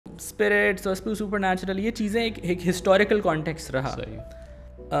Spirits और super natural ये चीज़ें एक हिस्टोरिकल कॉन्टेक्स्ट रहा.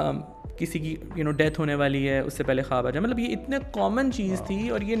 किसी की डेथ होने वाली है उससे पहले ख्वाब आ जाए, मतलब ये इतने कॉमन चीज़ थी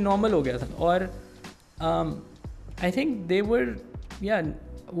और ये नॉर्मल हो गया था. और आई थिंक दे वर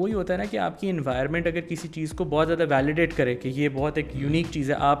वही होता है ना कि आपकी इन्वायरमेंट अगर किसी चीज़ को बहुत ज़्यादा वैलिडेट करे कि ये बहुत एक यूनिक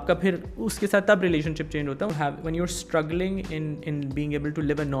चीज़ है, आपका फिर उसके साथ तब रिलेशनशिप चेंज होता है. When you are struggling in being able to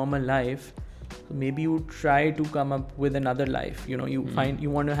live a normal life, maybe you try to come up with another life, you find you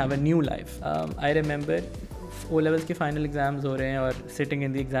want to have a new life. I remember O levels के final exams हो रहे हैं और sitting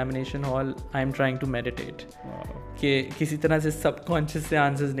in the examination hall I'm trying to meditate. कि किसी तरह से subconscious से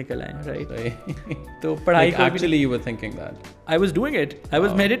answers निकल आए, right? तो पढ़ाई like actually you were thinking that I was doing it. I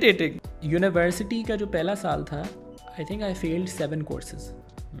was meditating. University का जो पहला साल था, I think I failed 7 courses.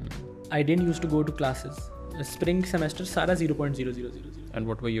 I didn't used to go to classes. Spring semester सारा 0.0000.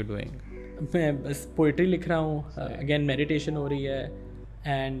 And what were you doing? मैं बस poetry लिख रहा हूँ, अगेन मेडिटेशन हो रही है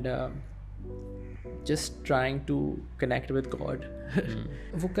and just trying to connect with God.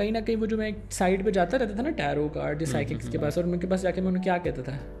 वो कहीं ना कहीं वो जो मैं साइड पे जाता रहता था ना टैरो कार्ड साइकिक्स के पास, और उनके पास जाके मैं उन्हें क्या कहता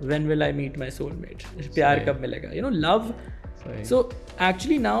था, when will I meet my soulmate, प्यार कब मिलेगा, love. So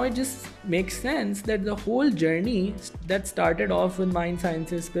actually now it just makes sense that the whole journey that started off with mind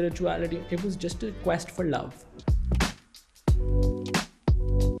sciences, spirituality, it was just a quest for love.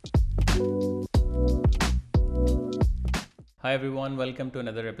 Hi everyone, welcome to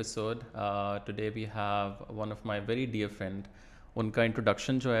another episode. Today we have one of my very dear friend. उनका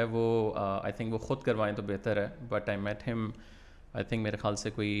introduction जो है वो I think वो खुद करवाएं तो बेहतर है, but I met him I think मेरे ख्याल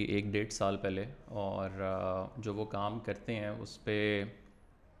से कोई 1-1.5 साल पहले, और जो वो काम करते हैं उस पर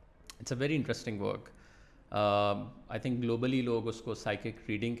it's a very interesting work. I think globally लोग उसको psychic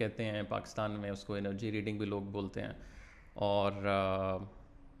reading कहते हैं, पाकिस्तान में उसको energy reading भी लोग बोलते हैं. और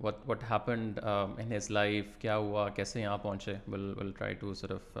what happened in his life, क्या हुआ, कैसे यहाँ पहुँचे, we'll try to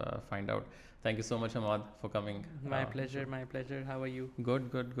sort of find out. Thank you so much, M.Hammad, for coming. My pleasure. How are you?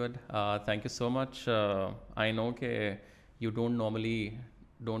 Good. Thank you so much. I know कि you don't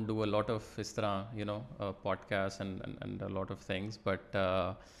do a lot of इस तरह podcasts and a lot of things, but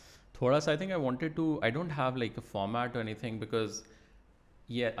थोड़ा सा I don't have like a format or anything, because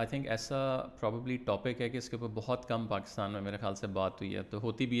I think ऐसा probably topic है कि इसके ऊपर बहुत कम पाकिस्तान में मेरे ख्याल से बात हुई है, तो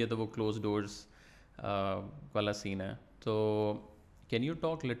होती भी है तो वो closed doors वाला scene है. तो can you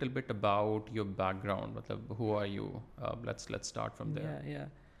talk a little bit about your background, मतलब who are you? Let's start from there. Yeah.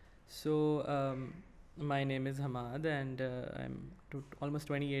 So my name is Hammad and I'm almost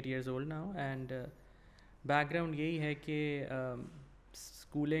 28 years old now, and background यही है कि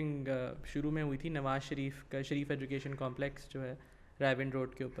schooling शुरू में हुई थी नवाज शरीफ का शरीफ education complex जो है रायविंड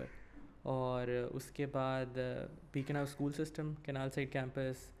रोड के ऊपर, और उसके बाद beacon house school system, canal side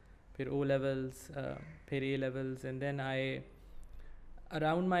campus, फिर O levels, फिर A levels, and then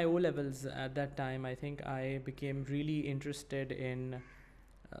around my O levels at that time I think I became really interested in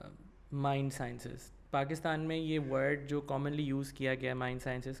mind sciences. Pakistan में ये वर्ड जो कॉमनली यूज़ किया गया mind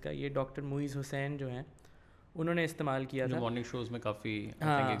sciences का, ये doctor Moiz Hussain जो हैं उन्होंने इस्तेमाल किया था मॉर्निंग शोज़ में काफ़ी.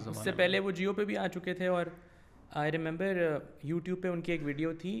 हाँ, उससे पहले वो जियो पे भी आ चुके थे, और आई रिमेंबर यूट्यूब पे उनकी एक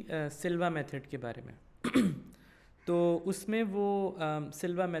वीडियो थी सिल्वा मेथड के बारे में. तो उसमें वो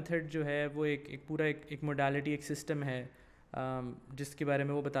सिल्वा मेथड जो है वो एक पूरा एक मोडालिटी, एक सिस्टम है जिसके बारे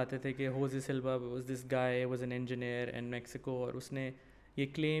में वो बताते थे कि होजे सिल्वा was this guy, was an engineer in Mexico, और उसने ये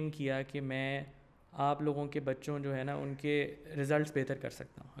क्लेम किया कि मैं आप लोगों के बच्चों जो है ना उनके रिज़ल्ट्स बेहतर कर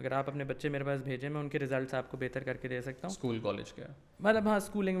सकता हूँ. अगर आप अपने बच्चे मेरे पास भेजें, मैं उनके रिज़ल्ट्स आपको बेहतर करके दे सकता हूँ. स्कूल कॉलेज के मतलब हाँ,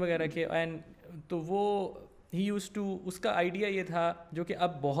 स्कूलिंग वगैरह के. एंड तो वो ही यूज़ टू, उसका आइडिया ये था जो कि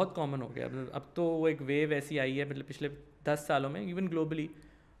अब बहुत कॉमन हो गया. अब तो वो एक वेव ऐसी आई है मतलब पिछले 10 सालों में इवन ग्लोबली,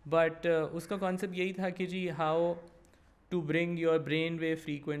 बट उसका कॉन्सेप्ट यही था कि जी how to bring your brain wave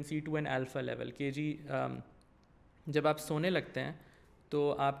frequency to N alpha level. कि जी जब आप सोने लगते हैं तो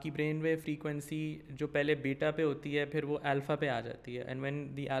आपकी ब्रेन वेव फ्रीक्वेंसी जो पहले बीटा पे होती है फिर वो अल्फ़ा पे आ जाती है, and when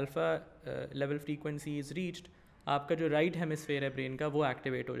the alpha level frequency is reached, आपका जो राइट हेमिस्फेयर है ब्रेन का वो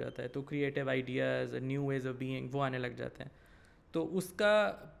एक्टिवेट हो जाता है, तो creative ideas, new ways of being वो आने लग जाते हैं. तो उसका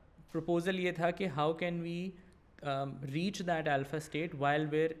प्रपोजल ये था कि how can we reach that alpha state while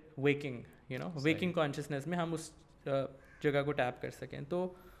where waking, waking consciousness में हम उस जगह को टैप कर सकें. तो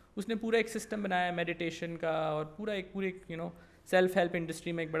उसने पूरा एक सिस्टम बनाया मेडिटेशन का, और पूरे सेल्फ हेल्प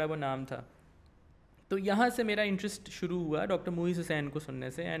इंडस्ट्री में एक बड़ा वो नाम था. तो यहाँ से मेरा इंटरेस्ट शुरू हुआ डॉक्टर मुईज़ हुसैन को सुनने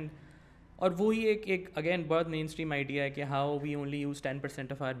से. एंड और वही एक अगेन बहुत मेन स्ट्रीम आइडिया है कि how we only use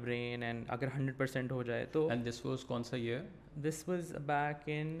 10% of our brain, and अगर 100% हो जाए तो. एंड दिस वाज कौन सा year? This was back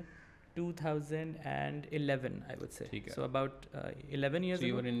in 2011 I would say. So about 11 years ago.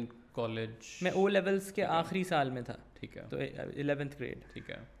 You were in college? मैं O levels के आखिरी साल में था. ठीक है. तो 11th grade. ठीक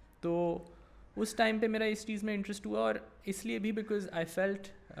है. तो उस टाइम पे मेरा इस चीज़ में इंटरेस्ट हुआ, और इसलिए भी because I felt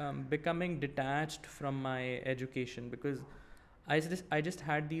becoming detached from my education, because I just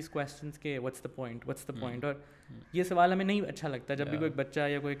had these questions के व्हाट्स द पॉइंट, और ये सवाल हमें नहीं अच्छा लगता जब भी कोई बच्चा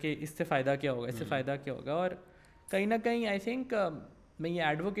या कोई कि इससे फ़ायदा क्या होगा, इससे फ़ायदा क्या होगा। और कहीं ना कहीं आई थिंक मैं ये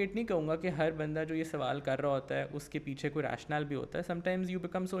एडवोकेट नहीं कहूँगा कि हर बंदा जो ये सवाल कर रहा होता है उसके पीछे कोई रैशनल भी होता है। Sometimes you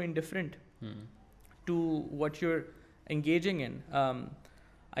become so indifferent to what you are engaging in.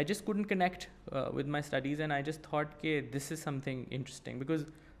 I just couldn't connect with my studies, and I just thought कि this is something interesting, because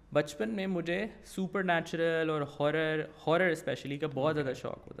बचपन में मुझे सुपर नेचुरल और हॉरर स्पेशली का बहुत ज़्यादा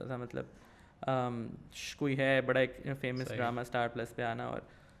शौक होता था। मतलब कोई है बड़ा एक फेमस ड्रामा स्टार प्लस पे आना,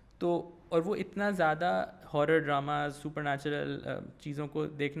 और वो इतना ज़्यादा हॉरर ड्रामा सुपर नेचुरल चीज़ों को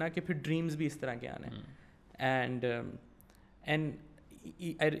देखना कि फिर ड्रीम्स भी इस तरह के आने। And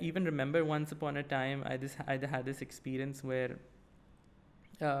I even remember once upon a time I had this experience where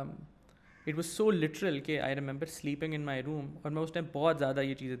it was so literal कि I remember sleeping in my room, और मैं उस टाइम बहुत ज़्यादा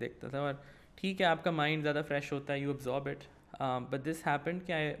ये चीज़ें देखता था। और ठीक है, आपका माइंड ज़्यादा फ्रेश होता है, you absorb it, but this happened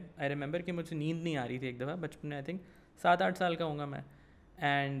कि I remember कि मुझे नींद नहीं आ रही थी एक दफ़ा बचपन में। I think 7-8 साल का होऊंगा मैं,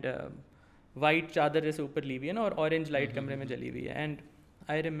 एंड वाइट चादर जैसे ऊपर ली हुई है ना, और ऑरेंज लाइट कमरे में जली हुई है, and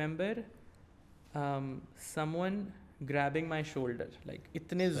I remember someone grabbing my shoulder like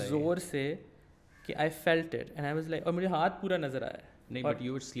इतने ज़ोर से कि I felt it and I was like, और मुझे हाथ पूरा नज़र आया। नहीं, but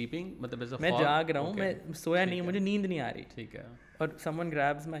you were sleeping, मतलब as a मैं fog? जाग रहा हूँ, Okay. मैं सोया नहीं, मुझे नींद नहीं आ रही। ठीक है। और someone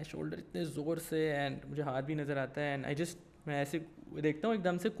grabs my shoulder इतने ज़ोर से, and मुझे हाथ भी नज़र आता है, and मैं ऐसे देखता हूँ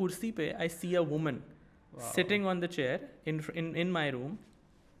एकदम से कुर्सी पे I see a woman sitting on the chair in my room.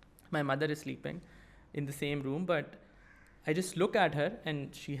 My mother is sleeping in the same room, but I just look at her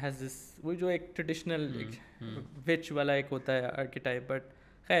and she has this, वो जो एक ट्रेडिशनल विच वाला एक होता है आर्किटाइप, बट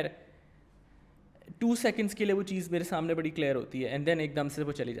खैर 2 seconds के लिए वो चीज़ मेरे सामने बड़ी क्लियर होती है, एंड देन एकदम से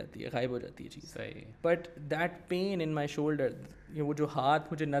वो चली जाती है, गायब हो जाती है चीज़। But that pain in my shoulder, वो जो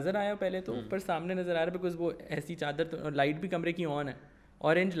हाथ मुझे नज़र आया पहले तो ऊपर सामने नज़र आ रहा है, बिकॉज वो ऐसी चादर, तो लाइट भी कमरे की ऑन है,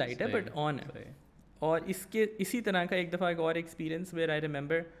 ऑरेंज लाइट है बट ऑन है। और इसी तरह का एक दफ़ा एक और experience where I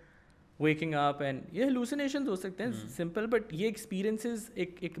remember waking up, and ये hallucinations हो सकते हैं सिंपल, बट ये experiences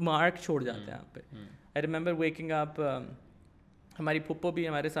एक मार्क छोड़ जाते हैं यहाँ पे। I remember waking up, हमारी फुप्पो भी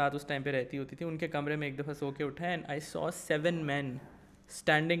हमारे साथ उस टाइम पे रहती होती थी, उनके कमरे में एक दफ़ा सो के उठा, and I saw 7 men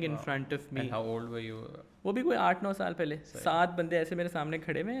standing in front of me. And how old were you? वो भी कोई 8-9 साल पहले। 7 बंदे ऐसे मेरे सामने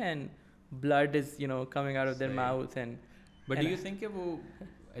खड़े हुए, and blood is coming out of their mouth, but do you think वो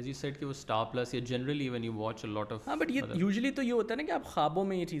as you said कि वो Star Plus या generally when you watch a lot of, हाँ, बट ये यूजुअली तो ये होता है ना कि आप ख्वाबों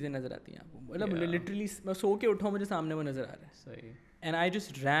में ये चीज़ें नज़र आती हैं आपको, मतलब लिटरली मैं सो के उठा, मुझे सामने वो नज़र आ रहा है। सही। एंड आई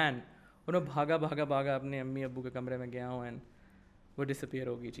जस्ट रैन, और मैं भागा अपने अम्मी अब्बू के कमरे में गया हूँ, एंड वो डिसअपियर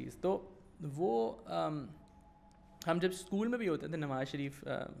हो गई चीज़। तो वो हम जब स्कूल में भी होते थे, नवाज शरीफ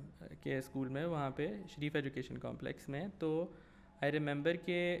के स्कूल में, वहाँ पे शरीफ एजुकेशन कॉम्प्लेक्स में, तो आई रिमेंबर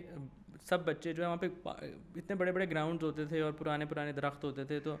के सब बच्चे जो है वहाँ पे इतने बड़े बड़े ग्राउंड्स होते थे और पुराने दरख्त होते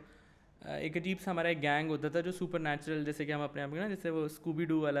थे, तो एक अजीब सा हमारा एक गैंग होता था जो सुपर नेचुरल, जैसे कि हम अपने आप ना, जैसे वो स्कूबी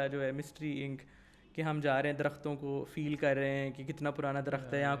डू वाला जो है मिस्ट्री इंक, कि हम जा रहे हैं दरख्तों को फील कर रहे हैं कि कितना पुराना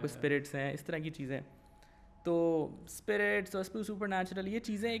दरख्त है, यहाँ कुछ स्पिरिट्स हैं, इस तरह की चीज़ें। तो स्पिरिट्स और सुपर नेचुरल ये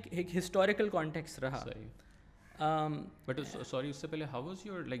चीज़ें एक हिस्टोरिकल कॉन्टेक्स्ट रहा। But sorry, उससे पहले how was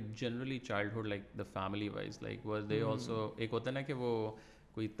your like generally childhood, like the family wise, like were they also, एक होता है ना कि वो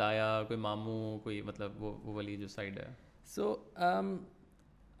कोई ताया, कोई मामू, कोई मतलब वो वाली जो साइड है। So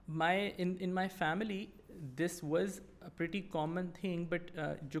in my family this was a pretty common thing, but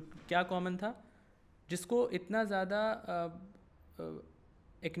जो क्या common था, जिसको इतना ज़्यादा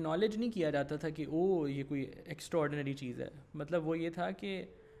एक्नॉलेज नहीं किया जाता था कि ओ ये कोई एक्स्ट्राऑर्डिनरी चीज़ है, मतलब वो ये था कि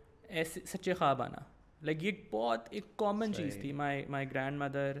ऐसे सच्चे ख्वाब आना, लाइक ये बहुत एक कॉमन चीज़ थी। माई ग्रैंड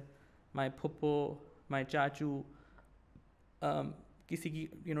मदर, माई फुप्पो, माई चाचू, किसी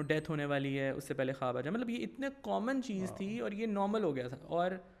की डेथ होने वाली है उससे पहले ख्वाब आ जाए, मतलब ये इतने कॉमन चीज़ थी और ये नॉर्मल हो गया था।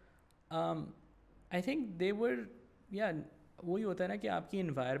 और आई थिंक दे वर, या वही होता है ना कि आपकी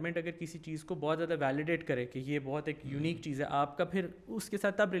इन्वायरमेंट अगर किसी चीज़ को बहुत ज़्यादा वैलिडेट करे कि ये बहुत एक यूनिक चीज़ है, आपका फिर उसके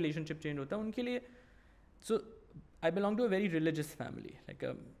साथ तब रिलेशनशिप चेंज होता है उनके लिए। सो I belong to a very religious family, like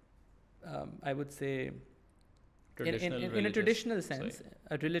I would say in a traditional sense,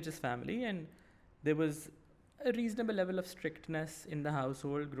 a religious family, and there was a reasonable level of strictness in the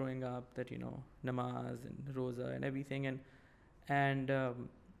household growing up, that namaz and roza and everything, and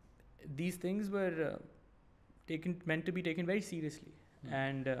these things were meant to be taken very seriously,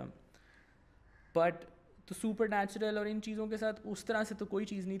 and but तो super natural और इन चीज़ों के साथ उस तरह से तो कोई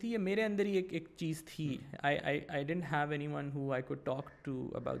चीज़ नहीं थी, ये मेरे अंदर ही एक चीज़ थी। I didn't have anyone who I could talk to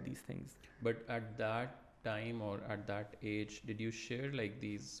about these things. But at that time or at that age did you share like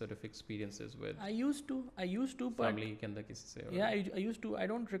these sort of experiences with I used to but family के अंदर किसी से or- yeah, I used to. I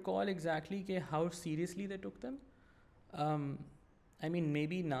don't recall exactly ke how seriously they took them. I mean,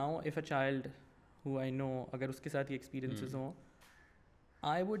 maybe now if a child who I know अगर उसके साथ ये experiences हों,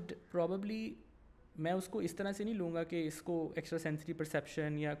 I would probably, मैं उसको इस तरह से नहीं लूँगा कि इसको एक्स्ट्रा सेंसिटिव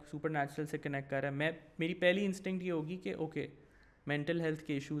परसेप्शन या सुपर नेचुरल से कनेक्ट कर रहा है. मैं मेरी पहली इंस्टिंक्ट ये होगी कि ओके मेंटल हेल्थ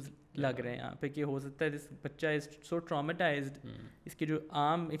के इश्यूज लग रहे हैं यहाँ पे, कि हो सकता है दिस बच्चा इज सो ट्रॉमेटाइज्ड, इसके जो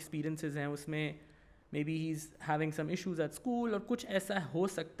आम एक्सपीरियंसेस हैं उसमें may be he is having some issues at school, और कुछ ऐसा हो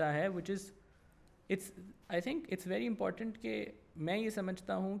सकता है which is it's I think it's very important कि मैं ये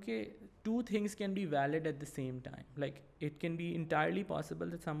समझता हूँ कि two things can be valid at the same time. Like it can be entirely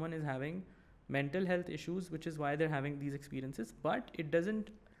possible that someone is having mental health issues, which is why they're having these experiences, but it doesn't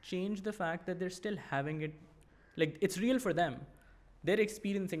change the fact that they're still having it. Like, it's real for them, they're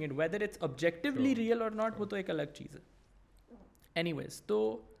experiencing it, whether it's objectively real or not, वो तो एक अलग चीज़ है. Anyways, तो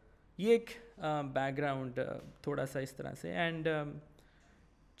ये एक background थोड़ा सा इस तरह से, and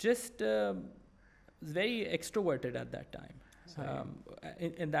just very extroverted at that time,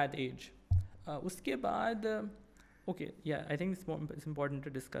 in that age. उसके बाद okay, yeah, I think it's important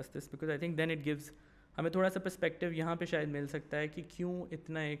to discuss this because I think then it gives हमें थोड़ा सा perspective यहाँ पे शायद मिल सकता है कि क्यों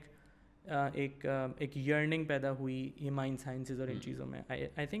इतना एक yearning पैदा हुई ये mind sciences और इन चीज़ों में.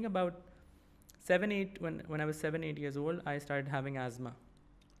 I think about 7-8 when I was 7-8 years old I started having asthma.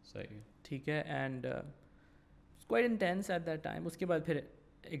 सही. ठीक है, and it's quite intense at that time. उसके बाद फिर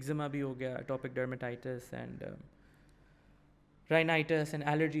eczema भी हो गया, atopic dermatitis and rhinitis and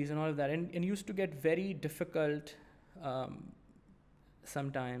allergies and all of that, and used to get very difficult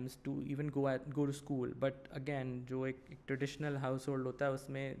sometimes to even go to school. But again, जो एक traditional household होता है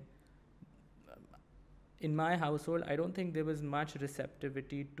उसमें, in my household I don't think there was much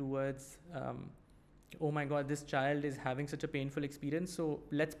receptivity towards oh my god, this child is having such a painful experience, so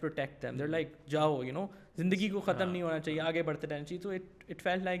let's protect them. They're like, जाओ, you know, ज़िंदगी को ख़त्म नहीं होना चाहिए, आगे बढ़ते रहना चाहिए. So it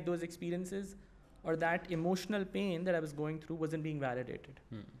felt like those experiences or that emotional pain that I was going through wasn't being validated.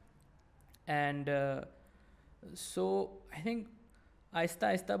 And so I think Aahista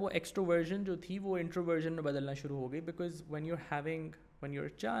Aahista वो extroversion जो थी वो introversion में बदलना शुरू हो गई, because when you're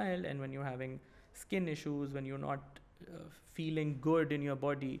a child and when you're having skin issues, when you're not feeling good in your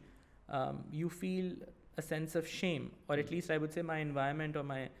body, you feel a sense of shame, or at least I would say my environment or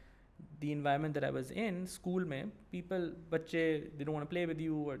the environment that I was in, school में, बच्चे, they don't want to play with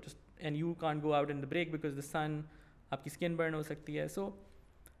you, or just, and you can't go out in the break because the sun, आपकी skin burn हो सकती है. So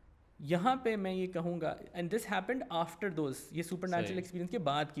यहाँ पे मैं ये कहूँगा, and this happened after those, ये supernatural experience के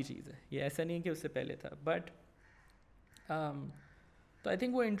बाद की चीज़ है, ये ऐसा नहीं कि उससे पहले था. But तो आई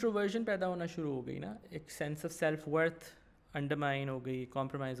थिंक वो इंट्रोवर्जन पैदा होना शुरू हो गई ना, एक sense of self worth undermine हो गई,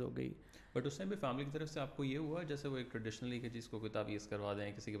 कॉम्प्रोमाइज हो गई. बट उस टाइम पे फैमिली की तरफ से आपको ये हुआ जैसे वो एक ट्रेडिशनली की चीज़ को कोई तावीज़ करवा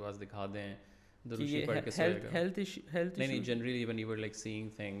दें, किसी के पास दिखा दें, हेल्थ नहीं generally when you were like seeing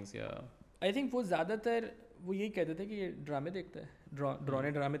things, या आई थिंक वो ज़्यादातर वो यही कहते थे कि ये ड्रामे देखता है,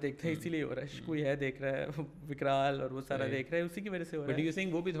 ड्रामे देखते हैं इसीलिए हो रहा है, कोई है देख रहा है, विकराल और वो सारा देख रहा है, उसी की वजह से हो रहा है. बट डू यू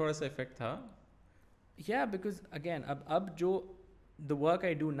थिंक वो भी थोड़ा सा इफेक्ट था? या बिकॉज अगेन अब जो the work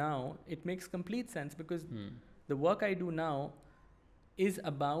I do now, it makes complete sense, because the work I do now is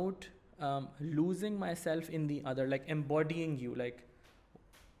about losing myself in the other, like embodying you. Like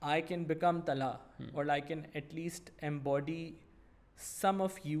I can become Talha, or I can at least embody some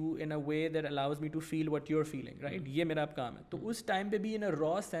of you in a way that allows me to feel what you're feeling, right? ये मेरा अब काम है. तो उस time पे भी in a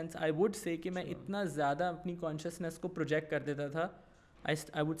raw sense I would say कि मैं इतना ज़्यादा अपनी consciousness को project कर देता था,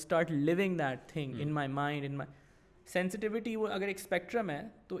 I would start living that thing in my mind, in my sensitivity. वो अगर एक spectrum है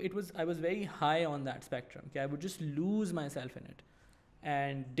तो I was very high on that spectrum, कि I would just lose myself in it,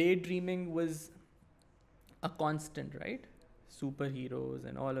 and daydreaming was a constant, right? Superheroes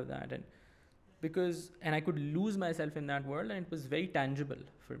and all of that, and I could lose myself in that world, and it was very tangible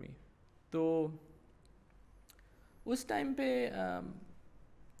for me. तो उस time पे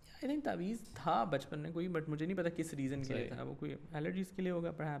I think तावीज़ था बचपन में कोई, but मुझे नहीं पता किस reason के लिए था, वो कोई allergies के लिए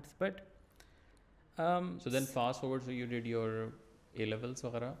होगा perhaps, but so then fast forward, so you did your A levels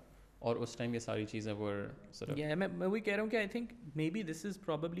वगैरह, और उस टाइम ये सारी चीज़ें were sort of, yeah, मैं वही कह रहा हूँ कि I think maybe this is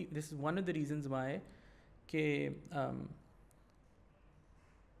one of the reasons why कि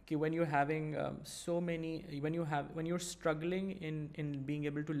when you're having when you're struggling in being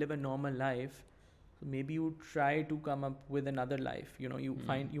able to live a normal life, maybe you try to come up with another life, you know,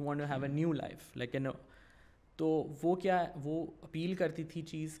 you want to have a new life, like, you know. तो वो appeal करती थी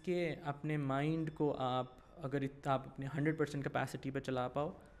चीज़ के अपने mind को आप अगर आप अपने 100% कैपेसिटी पे चला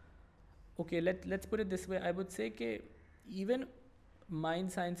पाओ, okay, let's put it this way, I would say कि इवन माइंड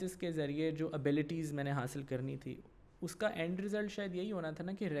साइंसेस के ज़रिए जो एबिलिटीज़ मैंने हासिल करनी थी उसका एंड रिज़ल्ट शायद यही होना था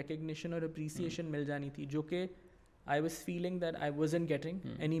ना कि रिकग्निशन और अप्रिसिएशन मिल जानी थी, जो कि I was feeling that I wasn't getting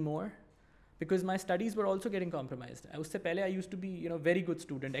any more because my studies were also getting compromised. उससे पहले आई use to be very good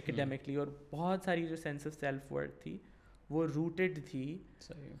student academically, और बहुत सारी जो सेंस ऑफ सेल्फ वर्थ थी वो रूटेड थी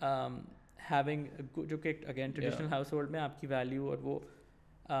हैविंग, जो कि अगेन ट्रेडिशनल हाउस होल्ड में आपकी वैल्यू और वो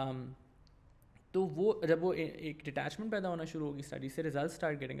तो वो जब वो एक डिटैचमेंट पैदा होना शुरू होगी स्टडी से, result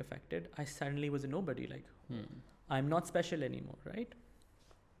start getting affected, I suddenly was nobody, like I am not special any more, right?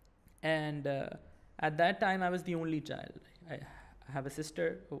 And at that time I was the only child. I have a sister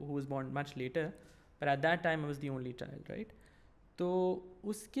who was born much later, but at that time I was the only child, right? तो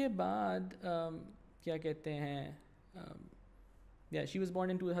उसके बाद क्या कहते हैं, yeah, she was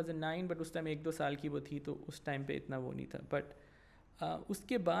born in 2009, but उस time 1-2 साल की वो थी, तो उस टाइम पे इतना वो नहीं था. बट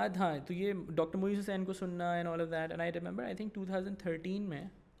उसके बाद हाँ, तो ये डॉक्टर मोइज़ हुसैन को सुनना and all of that, and I remember I think 2013 में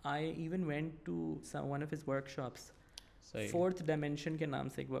I even went to one of his workshops. Fourth dimension के नाम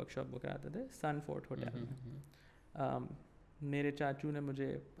से एक वर्कशॉप वो कराते थे सन फोर्ट होटल में. मेरे चाचू ने मुझे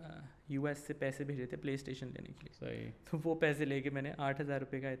यूएस से पैसे भेजे थे प्ले स्टेशन लेने के लिए, तो वो पैसे लेके मैंने 8,000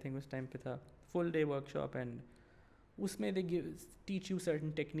 रुपये का आई थिंक उस टाइम पे था फुल डे वर्कशॉप, एंड उसमें they teach you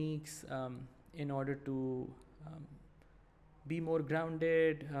certain techniques in order to be more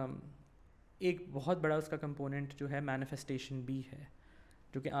grounded. एक बहुत बड़ा उसका कंपोनेंट जो है मैनिफेस्टेशन भी है,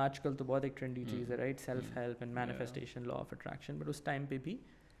 जो कि आजकल तो बहुत एक ट्रेंडी चीज़ है, right? Self help and manifestation, law of attraction. But उस टाइम पे भी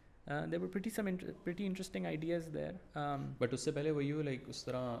there were pretty interesting ideas there. But उससे पहले were you like उस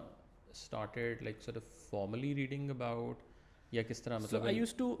तरह started like sort of formally reading about, या किस तरह मतलब? I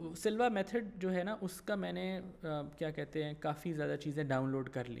used to Silva method जो है ना, उसका मैंने क्या कहते हैं काफ़ी ज़्यादा चीज़ें डाउनलोड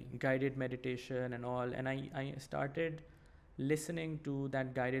कर ली, guided meditation and all, and I started listening to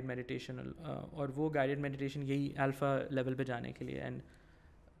that guided meditation. और वो गाइडेड मेडिटेशन यही अल्फ़ा लेवल पे जाने के लिए. एंड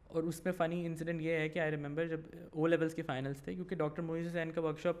और उसमें फ़नी इंसिडेंट ये है कि आई रिमेंबर जब ओ लेवल्स के फाइनल्स थे, क्योंकि डॉक्टर मोइज़ हुसैन का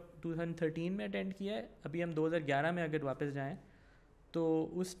वर्कशॉप 2013 में अटेंड किया है, अभी हम 2011 में अगर वापस जाएं तो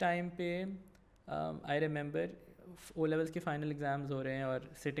उस टाइम पे आई रिमेंबर ओ लेवल्स के फाइनल एग्ज़ाम्स हो रहे हैं और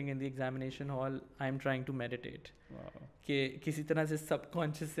sitting in the examination hall I am trying to meditate कि किसी तरह से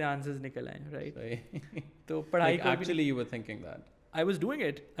सबकॉन्शियस से आंसर्स निकल आए, राइट? तो पढ़ाई actually you were thinking that I was doing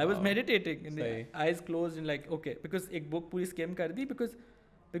it. I was meditating, and the eyes closed and like okay, because एक बुक पूरी स्किम कर दी,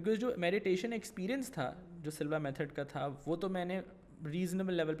 बिकॉज जो मेडिटेशन एक्सपीरियंस था जो सिल्वा मेथड का था, वो तो मैंने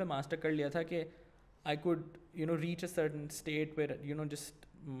रीजनेबल लेवल पे मास्टर कर लिया था कि I could reach a certain state where just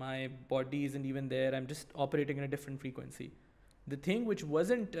my body is in even there, I am just operating in a different frequency. The thing which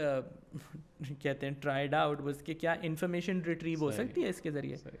wasn't कहते हैं ट्राइड आउट वाज कि क्या information retrieve हो सकती है इसके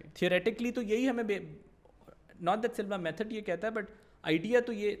ज़रिए. Theoretically तो यही हमें नॉट दैट सिल्वा मेथड ये कहता है, बट आइडिया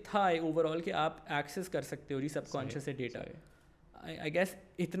तो ये था ओवरऑल कि आप एक्सेस कर सकते हो जी सबकॉन्शियस से डेटा. आई गेस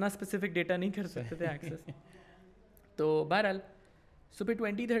इतना स्पेसिफिक डेटा नहीं कर सकते थे एक्सेस. तो बहरहाल सुबह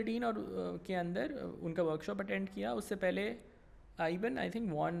 2013 और के अंदर उनका वर्कशॉप अटेंड किया. उससे पहले even I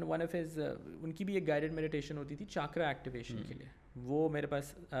think one of his उनकी भी एक गाइडेड मेडिटेशन होती थी चाक्रा एक्टिवेशन के लिए, वो मेरे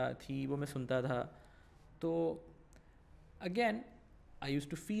पास थी, वो मैं सुनता था. तो again I use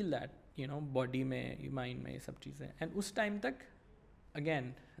to feel that body में माइंड में ये सब चीज़ें. एंड उस टाइम तक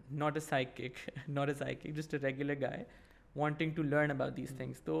again not a psychic just a regular guy wanting to learn about these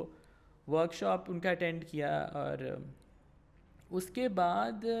things. तो वर्कशॉप उनका अटेंड किया और उसके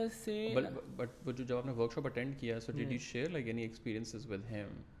बाद से but वो जब आपने वर्कशॉप अटेंड किया, so did you share like any experiences with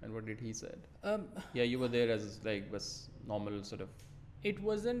him and what did he said? Yeah, you were there as like was normal sort of. It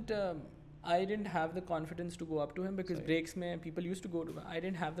wasn't I didn't have the confidence to go up to him because breaks में people used to go to. I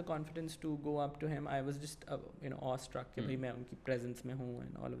didn't have the confidence to go up to him. I was just awestruck कि भाई मैं उनकी presence में हूँ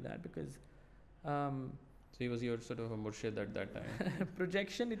and all of that because So he was your sort of a murshid at that time.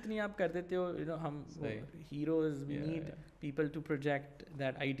 Projection इतनी आप कर देते हो, हम heroes, we need people to project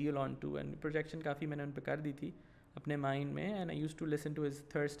that ideal onto, and projection काफ़ी मैंने उन पे कर दी थी अपने माइंड में. and I used to listen to his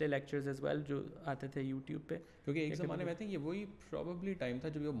Thursday lectures as well जो आते थे YouTube पे, क्योंकि एक ज़माने में I think ये वही probably time था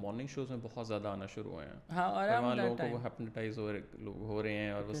जब ये मॉर्निंग शोज में बहुत ज़्यादा आना शुरू हुए हैं. हाँ, और वहाँ लोगों को वो hypnotize हो रहे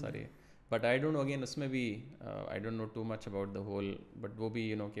हैं और वो सारे. But I don't know again उसमें भी I don't know too much about the whole, but वो भी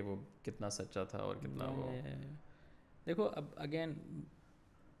कि वो कितना सच्चा था और कितना वो. देखो अब again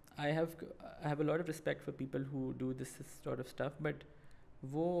I have a lot of respect for people who do this sort of stuff, but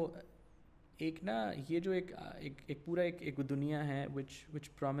वो एक ना ये जो एक पूरा एक दुनिया है विच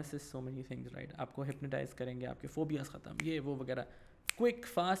promises so many things, right? आपको हिप्नोटाइज करेंगे, आपके फोबियाज ख़त्म, ये वो वगैरह, quick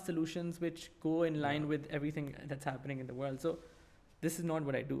fast solutions which go in line with everything that's happening in the world. So this is not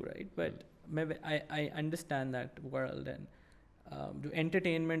what I do, right? But I understand that world, and जो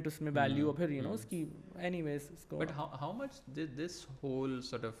entertainment उसमें value और फिर उसकी anyways उसको. But how much this whole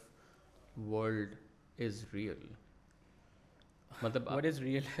sort of world is real? मतलब what is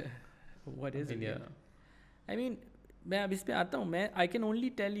real? What is real? yeah. I mean, मैं अब इस पे आता हूँ. मैं I can only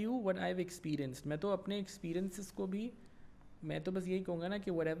tell you what I've experienced. मैं तो अपने experiences को भी मैं तो बस यही कहूँगा ना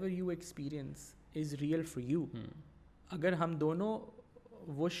कि whatever you experience is real for you. अगर हम दोनों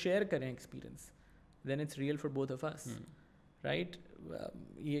वो share करें experience, then it's real for both of us. Right?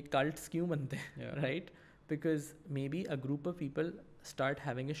 ये cults क्यों बनते हैं? Right? Because maybe a group of people start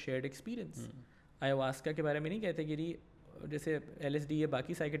having a shared experience. Ayahuasca के बारे में नहीं कहते कि जैसे LSD या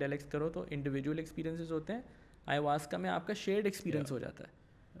बाकी psychedelics करो तो individual experiences होते हैं. Ayahuasca में आपका shared experience हो जाता है.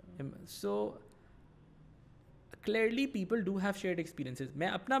 So clearly people do have shared experiences. मैं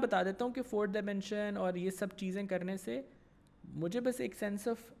अपना बता देता हूँ कि fourth dimension और ये सब चीज़ें करने से मुझे बस एक sense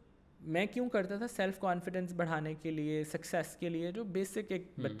of मैं क्यों करता था सेल्फ कॉन्फिडेंस बढ़ाने के लिए, सक्सेस के लिए, जो बेसिक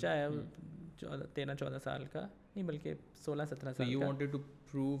एक बच्चा है 13-14 साल का नहीं बल्कि 16-17 साल का. You wanted to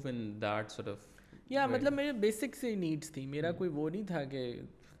prove in that sort of या मतलब मेरे बेसिक से नीड्स थी. मेरा कोई वो नहीं था कि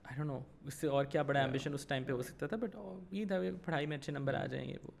आई डोंट नो इससे और क्या बड़ा एम्बिशन उस टाइम पे हो सकता था, बट ये था पढ़ाई में अच्छे नंबर आ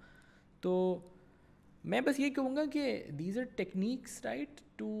जाएंगे वो. तो मैं बस ये कहूँगा कि these are techniques right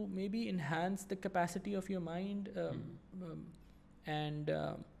to may be enhance the capacity of your mind and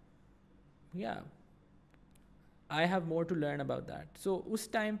yeah, I have more to learn about that. So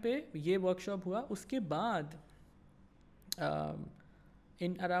उस टाइम पे ये वर्कशॉप हुआ. उसके बाद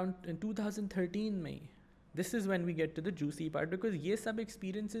in around 2013 में this is when we get to the juicy part, because ये सब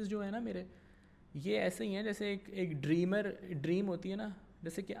experiences जो है ना मेरे, ये ऐसे ही हैं जैसे एक ड्रीम होती है ना,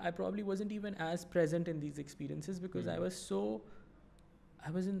 जैसे कि I probably wasn't even as present in these experiences because I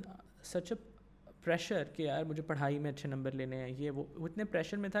was in such a pressure कि यार मुझे पढ़ाई में अच्छे नंबर लेने हैं, ये वो उतने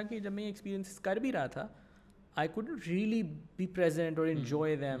प्रेशर में था कि जब मैं ये एक्सपीरियंस कर भी रहा था I couldn't really be present और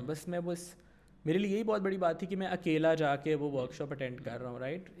इन्जॉय दैम. बस मेरे लिए यही बहुत बड़ी बात थी कि मैं अकेला जाके वो वर्कशॉप अटेंड कर रहा हूँ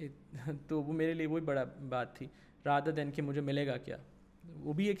राइट. तो वो मेरे लिए वही बड़ा बात थी रादर देन कि मुझे मिलेगा क्या.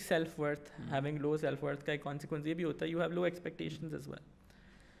 वो भी एक self worth, having low self worth का एक कॉन्सिक्वेंस ये भी होता है. You have low expectations as well.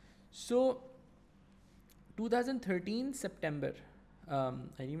 So 2013 September,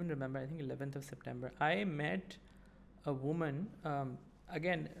 I even remember, I think 11th of September, I met a woman.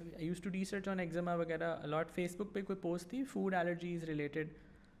 Again, I used to research on eczema वगैरह a lot. Facebook पे कोई post थी food allergies related,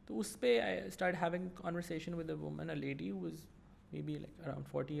 तो उस पे I started having conversation with a woman, a lady who was maybe like around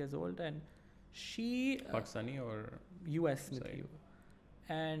 40 years old, and she Pakistani or US with you,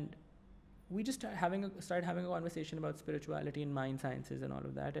 and we just started having a conversation about spirituality and mind sciences and all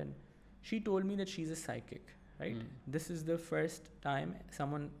of that, and she told me that she's a psychic. Right? This is the first time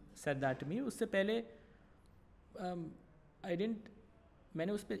someone said that to me. उससे पहले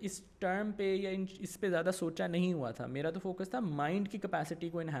मैंने उस पे इस term पे या इस पे ज़्यादा सोचा नहीं हुआ था. मेरा तो फोकस था माइंड की कैपेसिटी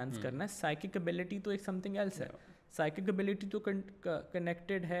को इन्हांस करना है. साइकिक एबिलिटी तो एक समथिंग एल्स है. साइकिक एबिलिटी तो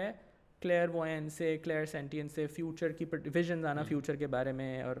कनेक्टेड है क्लेयरवॉयंस से, क्लेयर सेंटियंस से, फ्यूचर की विजन आना फ्यूचर के बारे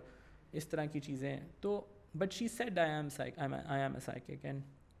में और इस तरह की चीज़ें. तो but she said I am a psychic and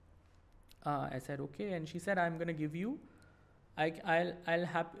I said okay, and she said I'm gonna give you. I'll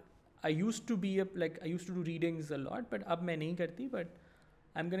have. I used to be I used to do readings a lot, but अब मैं नहीं करती. But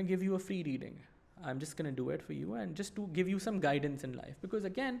I'm gonna give you a free reading. I'm just gonna do it for you and just to give you some guidance in life, because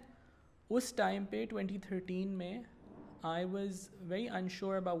again, उस time पे 2013 में I was very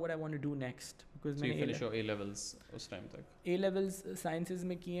unsure about what I want to do next. Because so you finish your A levels उस time तक. A levels sciences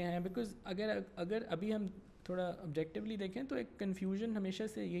में किए हैं, because अगर अभी हम थोड़ा ऑब्जेक्टिवली देखें तो एक कन्फ्यूजन हमेशा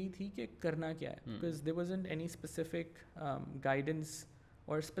से यही थी कि करना क्या है. Because there wasn't any specific guidance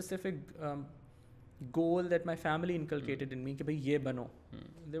और specific goal that my family inculcated इन मी कि भाई ये बनो.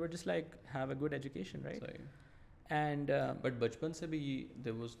 दे were just like have a good education right. And but बचपन से भी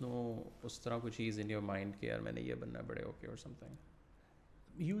देयर वाज नो उस तरह कोई चीज़ इन योर माइंड कि यार मैंने ये बनना बड़े होके और something.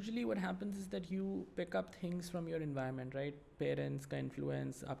 usually what happens is that you pick up things from your environment, right? Parents का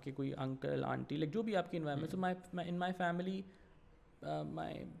influence, आपके कोई uncle, auntie, like जो भी आपकी environment. So in my family,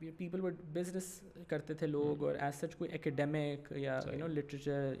 my people were business करते थे लोग, और as such कोई academic या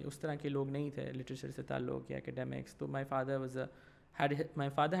literature उस तरह के लोग नहीं थे, literature से ताल्लुक या academics. तो my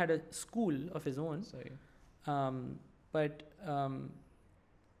father had a school of his own, but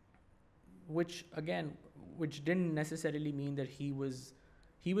which didn't necessarily mean that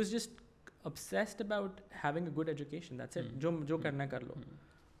he was just obsessed about having a good education. That's it. जो करना कर लो.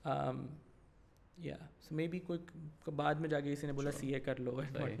 Yeah. So maybe कोई बाद में जाके किसी ने बोला CA कर लो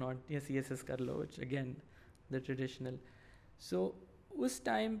and whatnot, या CSS कर लो, which again the traditional. So उस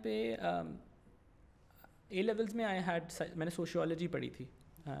time पे A levels में मैंने sociology पढ़ी थी.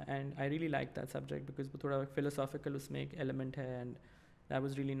 and I really liked that subject because वो थोड़ा philosophical उसमें एक element है, and that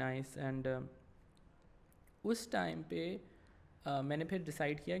was really nice. And उस time पे मैंने फिर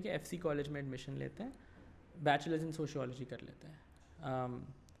decide किया कि FC कॉलेज में admission लेते हैं, बैचलर्स इन सोशियोलॉजी कर लेते हैं.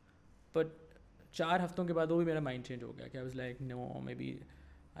 बट 4 हफ्तों के बाद वो भी मेरा माइंड चेंज हो गया कि I was like no, may B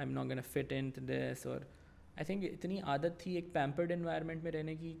I am not gonna fit in to this. और आई थिंक इतनी आदत थी एक पैम्पर्ड एनवायरनमेंट में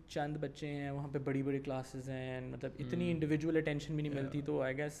रहने की, चंद बच्चे हैं वहाँ पे, बड़ी बड़ी क्लासेस हैं, मतलब इतनी इंडिविजुअल अटेंशन भी नहीं मिलती. तो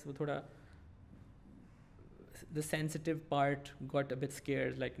आई गेस वो थोड़ा the sensitive part got a bit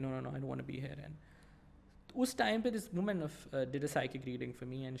scared, like no no no, I don't want to be here. And उस टाइम पे this woman did a psychic reading for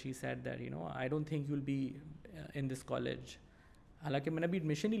me, and she said that, you know, I don't think you will be in this college. हालांकि मैंने अभी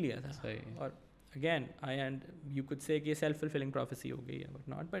admission ही लिया था. और again and you could say कि self fulfilling prophecy हो गई है, but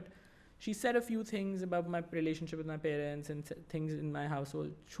not. But she said a few things about my relationship with my parents and things in my house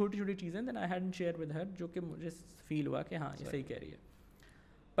hold, छोटी छोटी चीज़ें that I hadn't share with her, जो कि मुझे फील हुआ कि हाँ ये सही कह रही है.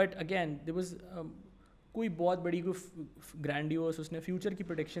 बट अगेन देयर वाज कोई बहुत बड़ी कोई ग्रैंडियोस उसने फ्यूचर की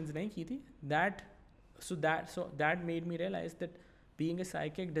प्रेडिक्शंस नहीं की थी. So that made me realize that being a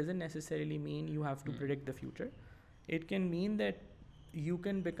psychic doesn't necessarily mean you have to predict the future. It can mean that you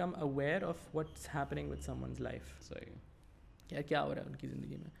can become aware of what's happening with someone's life. So क्या हो रहा है उनकी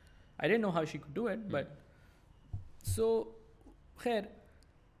ज़िंदगी में. I didn't know how she could do it, but so खैर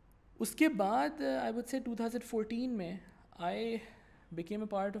उसके बाद I would say 2014 में I became a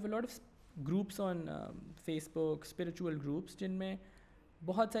part of a lot of groups on Facebook, spiritual groups, जिनमें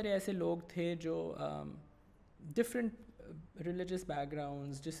बहुत सारे ऐसे लोग थे जो different religious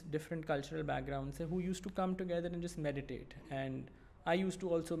backgrounds, just different cultural backgrounds, who used to come together and just meditate. And I used to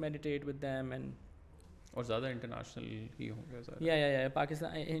also meditate with them. And और ज़्यादा international ही होंगे सर. या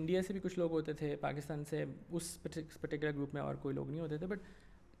पाकिस्तान, इंडिया से भी कुछ लोग होते थे, पाकिस्तान से उस पर्टिकुलर ग्रुप में और कोई लोग नहीं होते थे. बट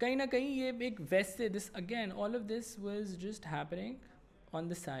कहीं ना कहीं ये एक वैसे this again all of this was just happening on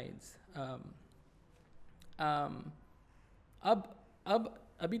the sides. अब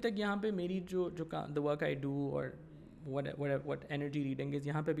अभी तक यहाँ पे मेरी जो द वर्क आई डू और what energy reading is,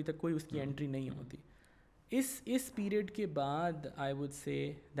 यहाँ पे अभी तक कोई उसकी एंट्री नहीं होती. इस पीरियड के बाद I would say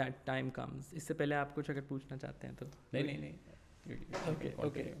that time comes. इससे पहले आप कुछ अगर पूछना चाहते हैं तो. नहीं.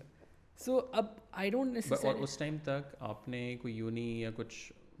 ओके. सो अब आई डोंट नेसेसरी. और उस टाइम तक आपने कोई यूनी या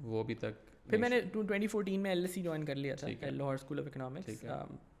कुछ वो अभी तक. फिर मैंने 2014 में LSE ज्वाइन कर लिया था, Lahore school of economics,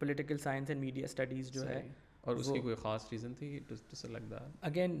 political science and media studies जो है. और उसकी कोई ख़ास रीज़न थी to select that?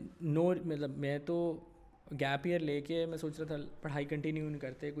 Again no, मतलब मैं तो गैप ईयर लेके मैं सोच रहा था पढ़ाई कंटिन्यू नहीं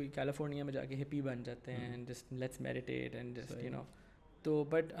करते, कोई कैलिफोर्निया में जाके हिप्पी बन जाते हैं and just let's meditate and just you know. तो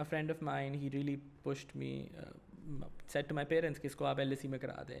but a friend of mine he really pushed me, said to my parents कि इसको आप LSE में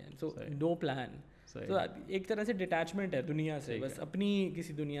करा दें. So no plan. तो एक तरह से डिटैचमेंट है दुनिया से, बस अपनी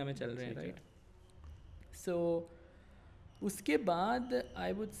किसी दुनिया में चल रहे हैं, राइट. सो उसके बाद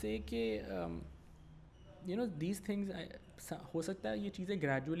आई वुड से कि यू नो दीज थिंग्स, हो सकता है ये चीज़ें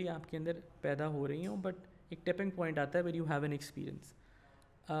ग्रेजुअली आपके अंदर पैदा हो रही हों, बट एक टिपिंग पॉइंट आता है where you have an experience.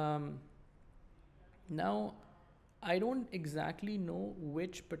 Now I don't exactly know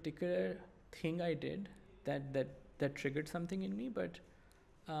which particular thing I did that triggered something in me, but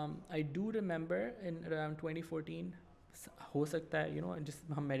I do remember in around 2014, हो सकता है you know, जिस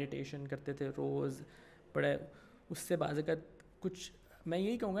हम meditation करते थे रोज़, बड़ा उससे बाज़ कुछ मैं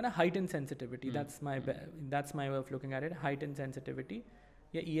यही कहूँगा ना, heightened sensitivity. That's my way of looking at it. Heightened sensitivity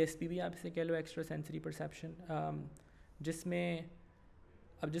या ESP भी आप इसे कह लो, extra sensory perception, जिसमें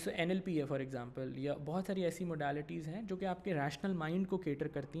अब जैसे NLP है फॉर एग्जांपल, या बहुत सारी ऐसी मोडालिटीज़ हैं जो कि आपके रैशनल माइंड को केटर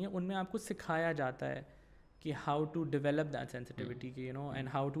करती हैं. उनमें आपको सिखाया जाता है कि how to develop that sensitivity, कि you know, and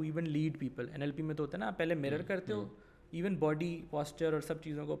how to even lead people. NLP में तो होता है ना, आप पहले मिरर करते हो इवन बॉडी पॉस्चर और सब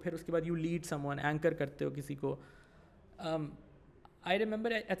चीज़ों को, फिर उसके बाद यू लीड समवन, एंकर करते हो किसी को. I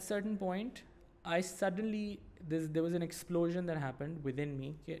remember at certain point, I suddenly there was an explosion that happened within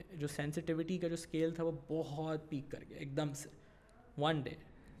me कि जो sensitivity का जो scale था वो बहुत peak कर गया एकदम से one day,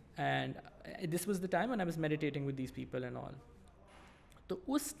 and this was the time when I was meditating with these people and all. तो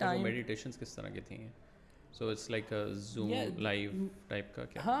उस time meditations किस तरह की थी? So it's like a Zoom live type का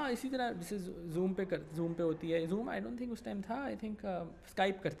क्या? हाँ, इसी तरह जैसे Zoom पे होती है. Zoom I don't think उस time था, I think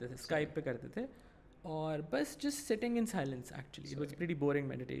Skype करते थे, Skype पे करते थे. और बस just sitting in silence actually. It was pretty boring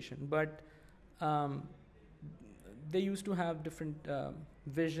meditation, but they used to have different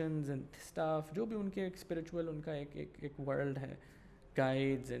visions and stuff. जो भी उनके एक spiritual, उनका एक world है,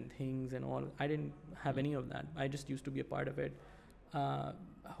 guides and things and all. I didn't have any of that. I just used to be a part of it,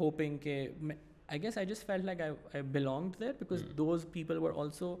 hoping के I guess I just felt like I belonged there because those people were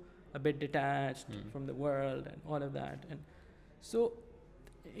also a bit detached from the world and all of that. And so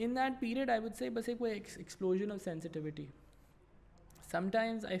in that period I would say बस एक वो explosion of sensitivity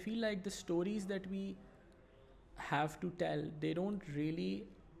sometimes I feel like the stories that we have to tell, they don't really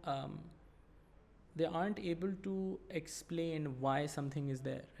they aren't able to explain why something is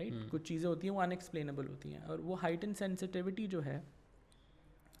there, right? कुछ चीज़ें होती हैं वो unexplainable होती हैं, और वो heightened sensitivity जो है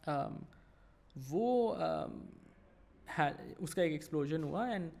वो उसका एक explosion हुआ.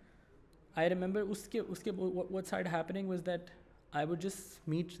 And I remember उसके what started happening was that I would just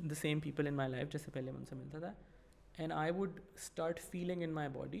meet the same people in my life जैसे पहले मैं उनसे मिलता था, and I would start feeling in my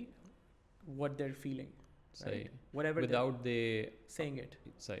body what they're feeling, right? Whatever, without they saying it.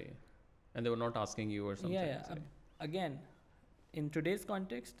 Say, and they were not asking you or something. Yeah. Again, in today's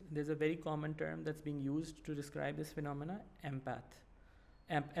context, there's a very common term that's being used to describe this phenomena, empath.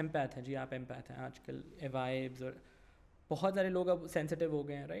 Empath है जी, आप empath हैं आजकल. Vibes और बहुत सारे लोग अब sensitive हो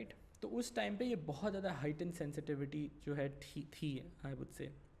गए हैं, right? तो उस टाइम पे ये बहुत ज़्यादा heightened sensitivity जो है थी I would say.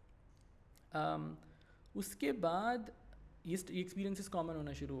 उसके बाद ये experiences common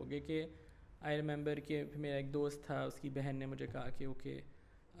होना शुरू हो गए कि I remember कि मेरा एक दोस्त था, उसकी बहन ने मुझे कहा कि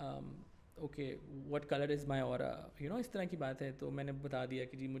okay what colour is my aura, you know, इस तरह की बात है. तो मैंने बता दिया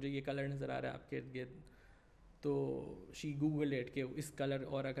कि जी मुझे ये कलर नज़र आ रहा है आपके इर्द गिर्द. तो शी गूगल इट कि इस कलर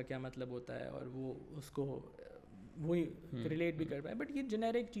ऑरा का क्या मतलब होता है, और वो उसको वही रिलेट भी कर पाए. बट ये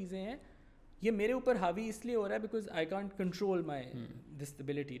जेनेरिक चीज़ें हैं, ये मेरे ऊपर हावी इसलिए हो रहा है because I can't control my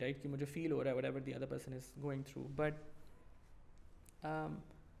disability, right? कि मुझे फील हो रहा है what ever the other person is going through. But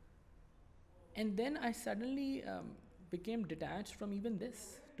and then I suddenly became detached from even this,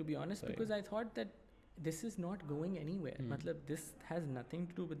 to be honest. Sorry. Because I thought that this is not going anywhere. Matlab, this has nothing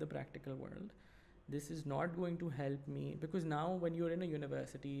to do with the practical world. This is not going to help me, because now when you're in a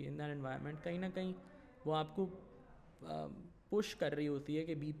university, in that environment, kahin na kahin wo aapko push kar rahi hoti hai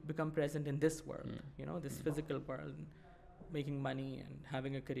ki become present in this world, you know, this physical world, making money and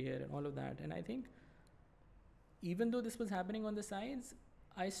having a career and all of that. And I think even though this was happening on the sides,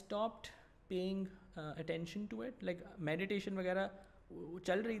 I stopped paying attention to it. Like meditation वगैरह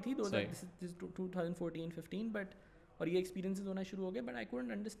चल रही थी 2014-15, but और ये experiences होना शुरू हो गए, but I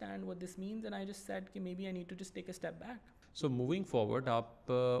couldn't understand what this means, and I just said कि maybe I need to just take a step back. So moving forward, आप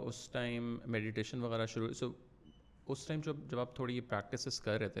उस time meditation वगैरह शुरू, so उस time जब आप थोड़ी ये practices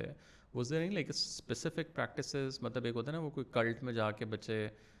कर रहे थे, was there any like specific practices? मतलब एक होता है ना, वो कोई cult में जाके बच्चे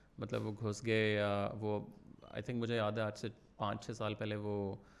मतलब वो घुस गए, या वो I think मुझे याद है आज से 5-6 साल पहले वो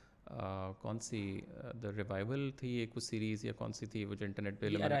कौन सी द रिवाइवल थी, एक वो सीरीज़ या कौन सी थी वो जो इंटरनेट पे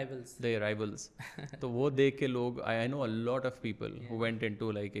द अराइवल्स. तो वो देख के लोग, I know a lot of people who went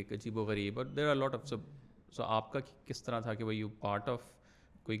into like एक अजीबो गरीब, but there are lot of. सो आपका किस तरह था कि वो यू पार्ट ऑफ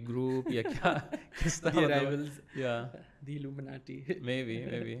कोई ग्रुप या क्या, किस तरह? अराइवल्स, या the illuminati, may be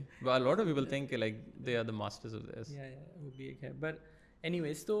but a lot of people think like they are the masters of this. या वो भी एक है. बट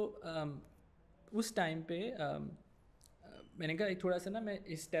एनीवेज, तो उस टाइम पे मैंने कहा एक थोड़ा सा ना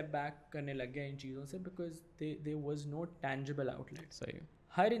मैं स्टेप बैक करने लग गया इन चीज़ों से, because they was no tangible outlet. सही.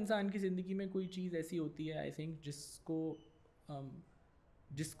 हर इंसान की ज़िंदगी में कोई चीज़ ऐसी होती है, आई थिंक,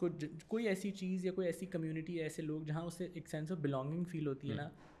 जिसको कोई ऐसी चीज़ या कोई ऐसी कम्युनिटी, ऐसे लोग जहाँ उसे एक सेंस ऑफ बिलोंगिंग फील होती है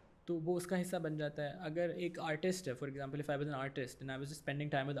ना, तो वो उसका हिस्सा बन जाता है. अगर एक आर्टिस्ट है, for example, if I was an artist and I was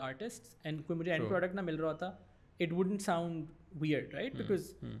spending time with artists, and कोई मुझे एंड प्रोडक्ट ना मिल रहा होता, it wouldn't sound weird, right? Because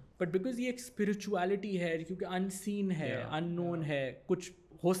ये एक spirituality है, क्योंकि unseen है, unknown है, कुछ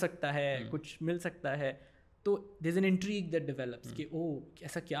हो सकता है, कुछ मिल सकता है, तो there's an intrigue that develops कि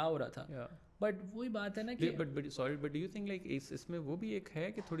ऐसा क्या हो रहा था. But वही बात है ना कि but do you think like इसमें वो भी एक है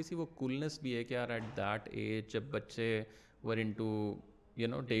कि थोड़ी सी वो coolness भी है कि यार at that age जब बच्चे were into you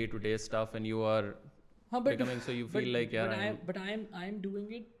know day to day stuff and you are becoming, so you feel like I'm doing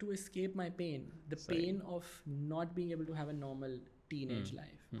it to escape my pain, the pain of not being able to have a normal teenage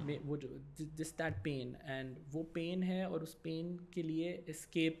life. वो जो just that pain, and वो pain है, और उस pain के लिए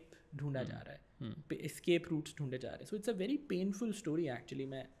escape ढूंढा जा रहा है, escape routes ढूंढे जा रहे हैं. So it's a very painful story actually.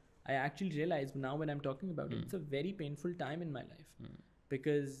 I actually realize now when I'm talking about it, it's a very painful time in my life,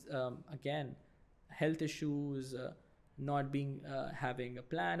 because again, health issues, not being having a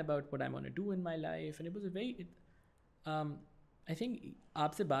plan about what I want to do in my life, and it was a very I think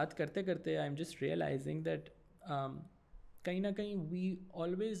आपसे बात करते करते I'm just realizing that कहीं ना कहीं we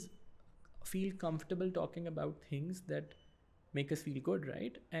always feel comfortable talking about things that make us feel good,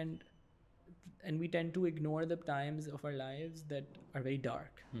 right? And we tend to ignore the times of our lives that are very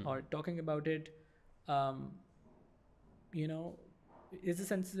dark, or talking about it you know, is a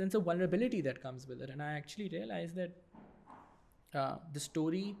sense of vulnerability that comes with it. And I actually realized that the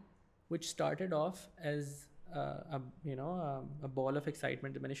story which started off as a ball of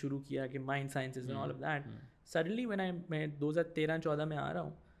excitement जब मैंने शुरू किया कि mind sciences and all of that, suddenly when मैं 2013-14 में आ रहा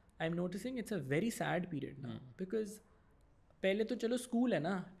हूँ, I'm noticing it's a very sad period now, because पहले तो चलो स्कूल है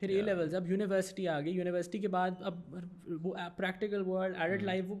ना, फिर ए लेवल्स, अब यूनिवर्सिटी आ गई, यूनिवर्सिटी के बाद अब वो प्रैक्टिकल वर्ल्ड, एडल्ट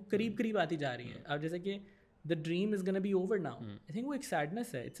लाइफ वो करीब करीब आती जा रही है. अब जैसे कि the dream is gonna be over now. I think वो एक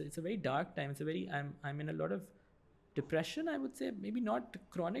सैडनेस है. It's a very dark time. It's a very I am in a lot of depression, I would say. Maybe not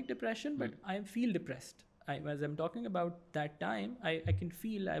chronic depression, but I feel depressed. As I'm talking about that time, I can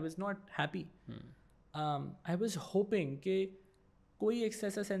feel I was not happy. I was hoping कि कोई एक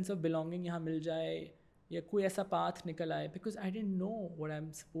ऐसा sense of belonging यहाँ मिल जाए, या कोई ऐसा path निकल आए, because I didn't know what I'm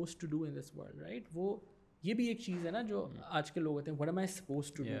supposed to do in this world, right? वो ये भी एक चीज़ है ना जो आज के लोग होते हैं, what am I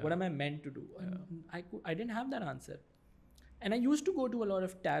supposed to do? What am I meant to do? I didn't have that answer. And I used to go to a lot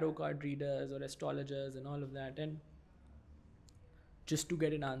of tarot card readers or astrologers and all of that, and just to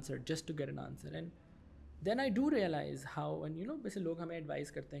get an answer. And then I do realize how, and you know, वैसे लोग हमें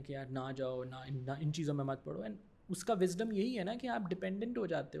advice करते हैं कि यार ना जाओ, ना इन चीज़ों में मत पढ़ो, एंड उसका विजडम यही है ना कि आप डिपेंडेंट हो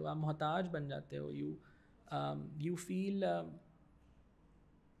जाते हो, आप मोहताज बन जाते हो, you feel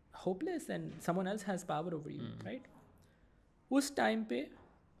hopeless and someone else has power over you, right? उस टाइम पे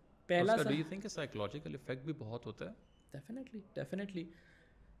पहला do you think psychological effect भी बहुत होता है? डेफिनेटली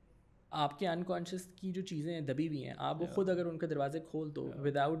आपके अनकॉन्शियस की जो चीज़ें हैं दबी हुई हैं, आप वो खुद अगर उनके दरवाजे खोल दो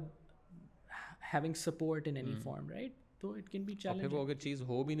without having support in any form, right, तो इट कैन बी चैलेंजिंग. वो अगर चीज़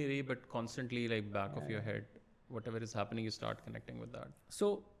हो भी नहीं रही but constantly like back of your head whatever is happening you start connecting with that. So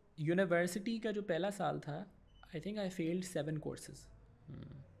university का जो पहला साल था, I think I failed 7 courses.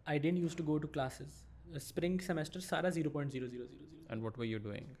 I didn't used to go two classes. Spring semester सारा 0.0000. And what were you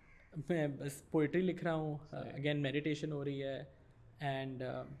doing? मैं बस poetry लिख रहा हूँ, अगेन मेडिटेशन हो रही है, and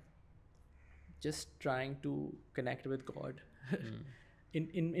just trying to connect with God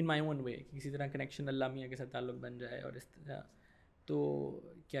in my own way. किसी तरह कनेक्शन अल्लाह मियाँ के साथ ताल्लुक़ बन जाए, और इस तरह तो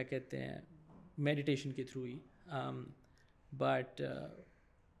क्या कहते हैं मेडिटेशन के through he. But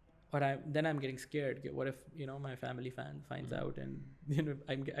then I'm getting scared. What if, you know, my family finds out, and you know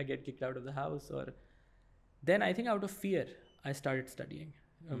I get kicked out of the house? Or then I think out of fear I started studying.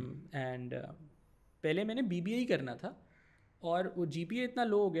 And पहले मैंने BBA ही करना था, और वो GPA इतना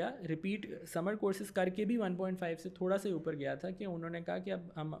लो हो गया, repeat summer courses करके भी 1.5 से थोड़ा से ऊपर गया था, कि उन्होंने कहा कि अब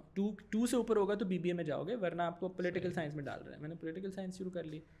हम 2 से ऊपर होगा तो BBA में जाओगे, वरना आपको पॉलिटिकल साइंस में डाल रहे हैं. मैंने पॉलिटिकल साइंस शुरू कर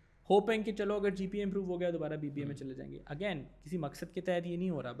ली, होपिंग कि चलो अगर GPA इंप्रूव हो गया दोबारा BBA में चले जाएंगे. अगेन किसी मकसद के तहत ये नहीं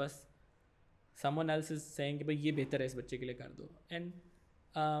हो रहा, बस समवन एल्स इज सेइंग कि भाई ये बेहतर है इस बच्चे के लिए, कर दो. एंड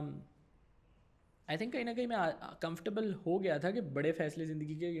आई थिंक कहीं ना कहीं मैं कंफर्टेबल हो गया था कि बड़े फैसले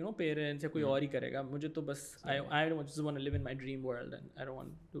ज़िंदगी के, यू नो, पेरेंट्स या कोई और ही करेगा, मुझे तो बस I just want to live in my dream world, and I don't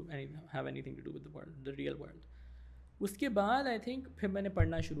want to have anything to do with the world, the real world. उसके बाद आई थिंक फिर मैंने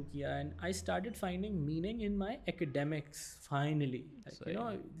पढ़ना शुरू किया, and I started finding meaning in my academics finally. You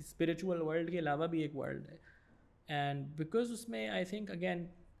know, spiritual world के अलावा भी एक वर्ल्ड है, एंड बिकॉज उसमें आई थिंक अगेन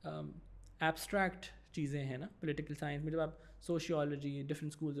एब्स्ट्रैक्ट चीज़ें हैं ना, पॉलिटिकल साइंस में जब आप sociology,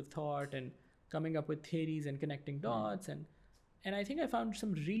 different schools of thought, and coming up with theories and connecting dots, and I think I found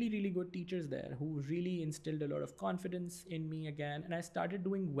some really good teachers there who really instilled a lot of confidence in me again, and I started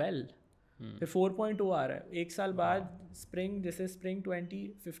doing well. फिर 4.0 आ रहा है एक साल बाद. Spring, जैसे spring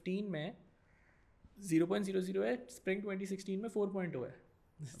 2015 में 0.00 है, spring 2016 में 4.0 है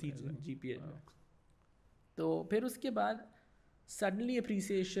GPA. तो फिर उसके बाद सडनली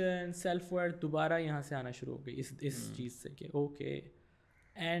अप्रिसिएशन, सेल्फ वर्थ दोबारा यहाँ से आना शुरू हो गई इस चीज़ से कि ओके.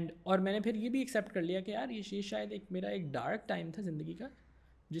 और मैंने फिर ये भी एक्सेप्ट कर लिया कि यार ये शायद मेरा एक डार्क टाइम था ज़िंदगी का,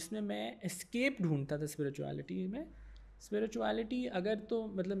 जिसमें मैं एस्केप ढूंढता था स्पिरिचुअलिटी में. स्पिरिचुअलिटी अगर तो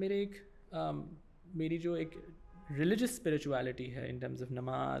मतलब मेरी जो एक रिलीजियस स्पिरिचुअलिटी है इन टर्म्स ऑफ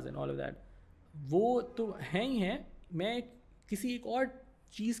नमाज एंड ऑल ऑफ दैट, वो तो है ही है. मैं किसी एक और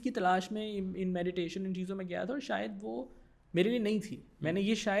चीज़ की तलाश में इन मेडिटेशन, इन चीज़ों में गया था, और शायद वो मेरे लिए नहीं थी. मैंने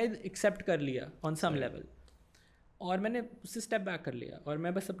ये शायद एक्सेप्ट कर लिया ऑन सम लेवल, और मैंने उससे स्टेप बैक कर लिया, और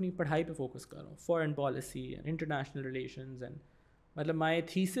मैं बस अपनी पढ़ाई पे फोकस कर रहा हूँ, foreign policy and international relations. And मतलब my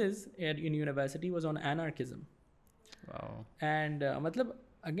thesis in university was on anarchism. And मतलब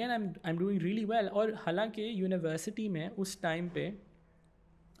again I am doing really well. और हालांकि यूनिवर्सिटी में उस टाइम पे,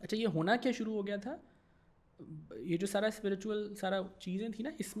 अच्छा ये होना क्या शुरू हो गया था, ये जो सारा स्पिरिचुअल सारा चीज़ें थी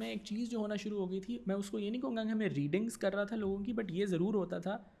ना, इसमें एक चीज़ जो होना शुरू हो गई थी, मैं उसको ये नहीं कहूँगा कि मैं रीडिंग्स कर रहा था लोगों की, बट ये ज़रूर होता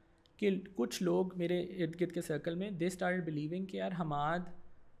था कि कुछ लोग मेरे इर्द गिर्द के सर्कल में, दे स्टार्टेड बिलीविंग कि यार Hammad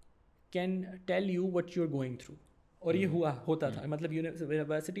can tell you what you are going through. और ये होता था. मतलब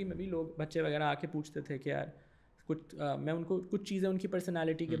यूनिवर्सिटी में भी लोग, बच्चे वगैरह आके पूछते थे कि यार कुछ मैं उनको कुछ चीज़ें उनकी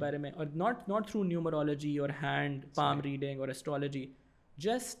पर्सनालिटी के बारे में, और नॉट थ्रू न्यूमरोलॉजी और हैंड पाम रीडिंग और astrology,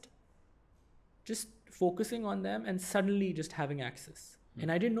 just focusing on them and suddenly just having access.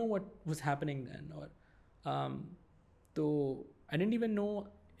 And I didn't know what was happening then, or so I didn't even know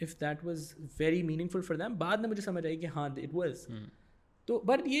if that was very meaningful for them. बाद में मुझे समझ आई कि हाँ it was. तो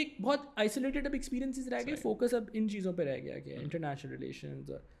but ये बहुत isolated अब एक्सपीरियंसेस रह गए, फोकस अब इन चीज़ों पे रह गया कि इंटरनेशनल रिलेशंस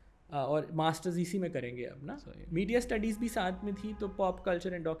और मास्टर्स इसी में करेंगे अब ना. मीडिया स्टडीज़ भी साथ में थी, तो पॉप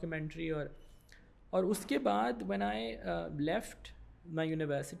कल्चर एंड डॉक्यूमेंट्री और उसके बाद when I left my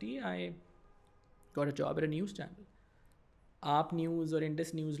university I got a job at a news channel. आप न्यूज़ और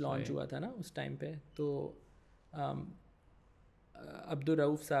इंडस न्यूज़ लॉन्च हुआ था ना उस टाइम पे, तो अब्दुल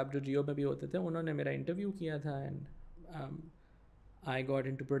रऊफ़ साहब जो जियो में भी होते थे, उन्होंने मेरा इंटरव्यू किया था and I got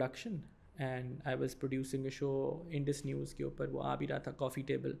into production and I was producing a show Indus News के ऊपर, वो आ भी रहा था Coffee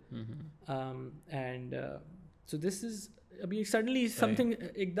Table. And so this is अभी suddenly something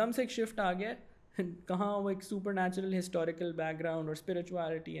एकदम से एक shift आ गया कहाँ वो एक supernatural historical background और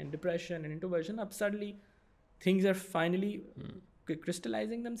spirituality and depression and introversion, अब suddenly things are finally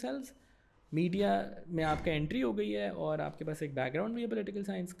crystallizing themselves. Media में आपका एंट्री हो गई है और आपके पास एक बैकग्राउंड भी है पॉलिटिकल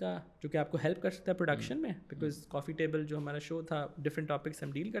साइंस का, जो कि आपको हेल्प कर सकता है प्रोडक्शन में, बिकॉज कॉफ़ी टेबल जो हमारा शो था डिफरेंट टॉपिक्स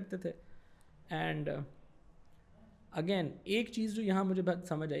हम डील करते थे. एंड अगेन एक चीज़ जो यहाँ मुझे बहुत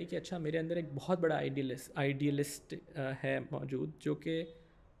समझ आई कि अच्छा मेरे अंदर एक बहुत बड़ा आइडियलिस्ट है मौजूद, जो कि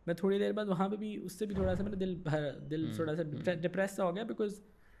मैं थोड़ी देर बाद वहाँ पे भी उससे भी थोड़ा सा मेरा दिल थोड़ा सा डिप्रेस सा हो गया, बिकॉज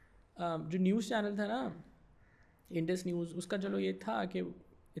जो न्यूज़ चैनल था ना इंडस न्यूज़, उसका चलो ये था कि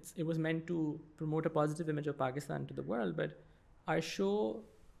it was meant to promote a positive image of Pakistan to the world, but our show,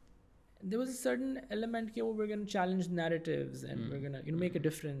 there was a certain element that we're going to challenge narratives and we're going to make a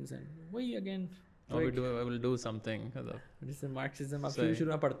difference, and we again I will do something. जैसे Marxism आप शुरू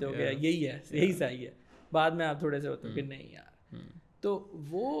में पढ़ते हो गया, यही सही है, बाद में आप थोड़े से होते हो कि नहीं यार. तो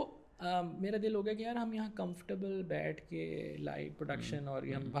वो मेरा दिल हो गया कि यार हम यहाँ कंफर्टेबल बैठ के लाइव प्रोडक्शन और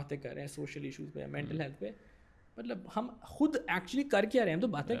ये हम बातें कर रहे हैं सोशल इश्यूज़ पे, मेंटल हेल्थ पे, मतलब हम खुद एक्चुअली कर क्या रहे हैं, हम तो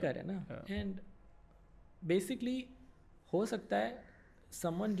बातें कर रहे हैं ना. एंड बेसिकली हो सकता है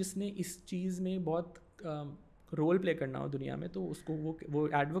समवन जिसने इस चीज़ में बहुत रोल प्ले करना हो दुनिया में, तो उसको वो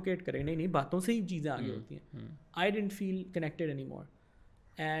एडवोकेट करे नहीं बातों से ही चीज़ें आगे होती हैं. I didn't feel connected any more.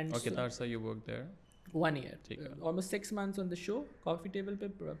 And कितना अर्सा you work there? 1 year, almost 6 months on the show coffee table पे.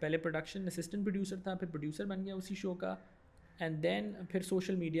 पहले प्रोडक्शन असिस्टेंट प्रोड्यूसर था, फिर प्रोड्यूसर बन गया उसी शो का, एंड देन फिर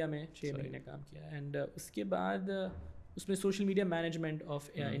सोशल मीडिया में 6 महीने काम किया. एंड उसके बाद उसमें social media management of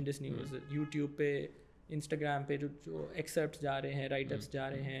Indus news, YouTube पे, इंस्टाग्राम पे जो एक्सेप्ट जा रहे हैं, राइटअप्स जा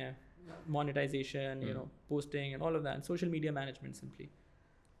रहे हैं, monetization, you know, posting and all of that, social media management simply.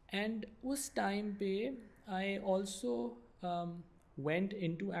 And उस टाइम पे I also went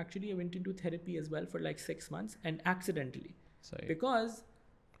into therapy as well for like 6 months, and accidentally. Because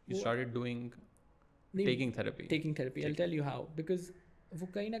you started taking therapy. I'll tell you how. Because वो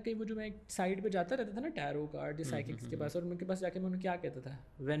कहीं ना कहीं वो जो मैं एक साइड पे जाता रहता था ना टैरो कार्ड या साइकिक्स के पास, और उनके पास जाके मैं उन्हें क्या कहता था,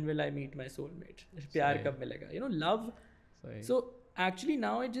 when will I meet my soulmate, प्यार कब मिलेगा, you know, love. So actually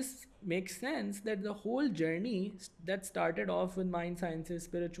now it just makes sense that the whole journey that started off with mind sciences,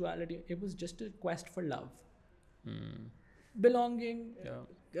 spirituality, it was just a quest for love. belonging,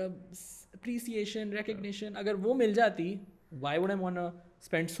 appreciation, recognition. अगर वो मिल जाती, why would I want to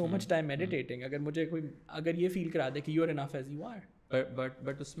spend so much time meditating? अगर ये feel करा दे कि you're enough as you are.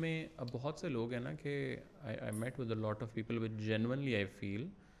 But उसमें अब बहुत से लोग हैं ना कि I met with a lot of people which genuinely I feel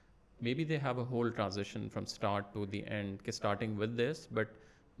maybe they have a whole transition from start to the end, कि starting with this but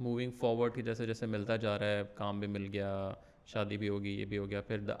moving forward कि जैसे जैसे मिलता जा रहा है, काम भी मिल गया, शादी भी होगी, ये भी हो गया,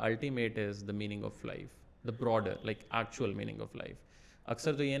 फिर the ultimate is the meaning of life, the broader like actual meaning of life.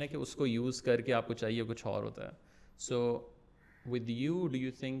 अक्सर तो ये ना कि उसको यूज़ करके आपको चाहिए कुछ और होता है. So with you, do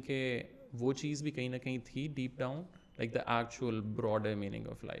you think कि वो चीज़ भी कहीं ना कहीं थी deep down, like the actual broader meaning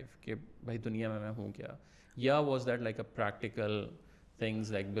of life, कि भाई दुनिया में मैं हूँ क्या, या was that like a practical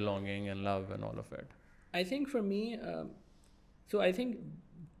things like belonging and love and all of it? I think for me, so I think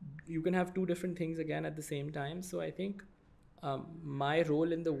you can have two different things again at the same time. So I think my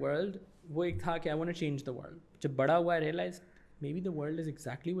role in the world, वो एक था कि I want to change the world. जब बड़ा हुआ I realized maybe the world is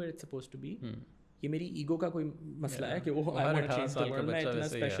exactly where it's supposed to be. ये मेरी ego का कोई मसला है कि वो I want to change the world, मैं इतना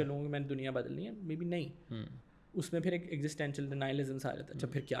स्पेशल हूँ, मैंने दुनिया बदलनी है, मे बी नहीं. उसमें फिर एक एग्जिस्टेंशियल डिनाइलिज्म आ जाता है, अच्छा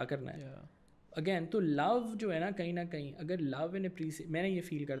फिर क्या करना है. अगेन तो लव जो है ना कहीं अगर लव एंड अप्रिसिएशन, मैंने ये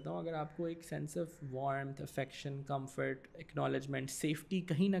फील करता हूँ, अगर आपको एक sense of warmth, affection, comfort, acknowledgement, safety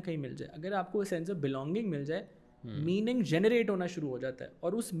कहीं ना कहीं मिल जाए, अगर आपको सेंस ऑफ बिलोंगिंग मिल जाए, मीनिंग जनरेट होना शुरू हो जाता है,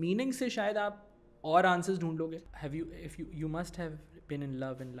 और उस मीनिंग से शायद आप और answers ढूंढोगे. You must have been in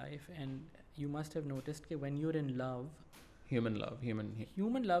love in life, and you must have noticed कि when you're in love, human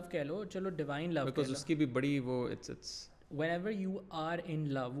love कह लो, चलो divine love, because उसकी भी बड़ी वो it's whenever you are in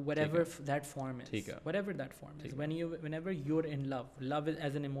love, whatever that form is, whatever that form is, whenever you're in love is,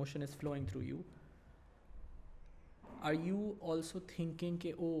 as an emotion is flowing through you, are you also thinking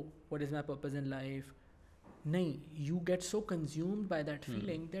कि oh what is my purpose in life? नहीं, you get so consumed by that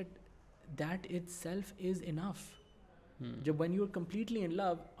feeling that itself is enough. जब when you're completely in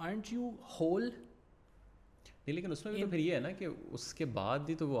love, aren't you whole? नहीं, लेकिन उसमें भी तो फिर ये है ना कि उसके बाद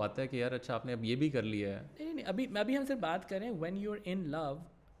ही तो वो आता है कि यार अच्छा आपने अब ये भी कर लिया है. नहीं, अभी हम सिर्फ बात कर रहे हैं when you're in love,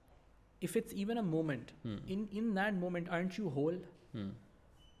 if it's even a moment, in that moment aren't you whole?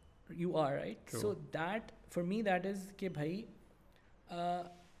 You are, right? True. So that for me that is कि भाई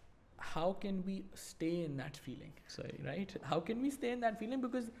how can we stay in that feeling? सही. Right? How can we stay in that feeling?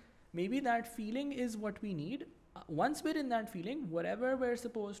 Because maybe that feeling is what we need. Once we're in that feeling, whatever we're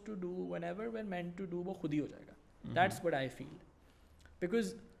supposed to do, whenever we're meant to do, वो खुद ही हो जाएगा. That's what I feel.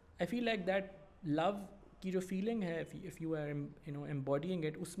 Because I feel like that love की जो feeling है, if you are embodying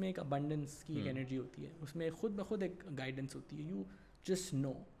it, उसमें एक abundance की एक energy होती है. उसमें खुद ब खुद एक guidance होती है. You just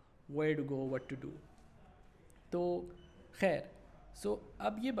know where to go, what to do. तो खैर, so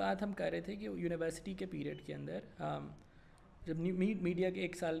अब ये बात हम कर रहे थे कि यूनिवर्सिटी के पीरियड के अंदर जब मीडिया के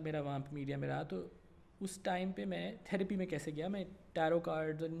 1 साल मेरा वहाँ पे मीडिया में रहा, तो उस टाइम पे मैं थेरेपी में कैसे गया, मैं टैरो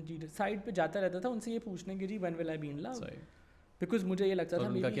कार्ड्स और साइड पे जाता रहता था उनसे ये पूछने के जी when will I be in love, because मुझे ये लगता था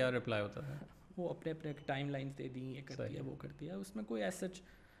उनका क्या रिप्लाई होता था, वो अपने अपने टाइम लाइन्स दे दी, ये कर दिया वो कर दिया, उसमें कोई ऐसा सच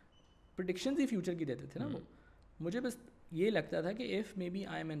प्रेडिक्शंस ही फ्यूचर की देते थे ना वो. मुझे बस ये लगता था कि if may B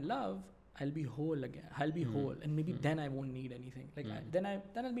I am in love I'll be whole again, I'll be whole, and maybe then I won't need anything, like then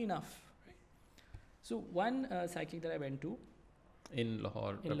I'll be enough, right? So one psychic that I went to in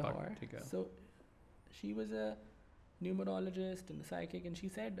Lahore, so she was a numerologist and a psychic, and she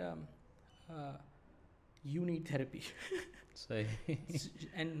said you need therapy.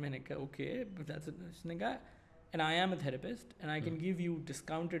 And मैंने कहा okay, but उसने कहा and I am a therapist and I can give you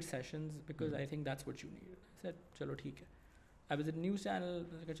discounted sessions because I think that's what you need. I said चलो ठीक है. I was at news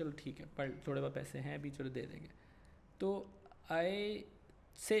channel, चलो ठीक है, पर थोड़े बहुत पैसे हैं अभी, चलो दे देंगे. तो आई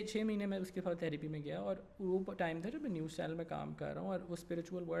से 6 महीने में उसके बाद थेरेपी में गया, और वो टाइम था जब मैं न्यूज़ चैनल में काम कर रहा हूँ और वो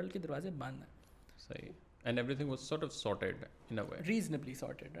स्पिरिचुअल वर्ल्ड के दरवाजे बंद हैं. सही. And everything was sort of sorted in a way, reasonably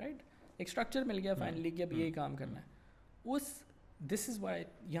sorted, right? एक स्ट्रक्चर मिल गया फाइनली कि अब यही काम करना है. दिस इज़ वाई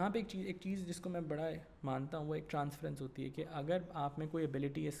यहाँ पे एक चीज़ जिसको मैं बड़ा मानता हूँ, वो एक ट्रांसफरेंस होती है कि अगर आप में कोई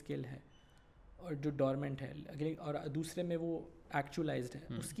एबिलिटी या स्किल है और जो डॉर्मेंट है अगले और दूसरे में वो एक्चुअलाइज्ड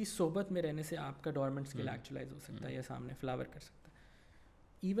है, उसकी सोबत में रहने से आपका डॉर्मेंट स्किल एक्चुअलाइज हो सकता है या सामने फ्लावर कर सकता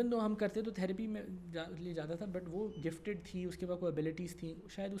है. इवन दो हम करते तो थेरेपी में लिए जाता था, बट वो गिफ्टेड थी, उसके पास कोई एबिलिटीज़ थी,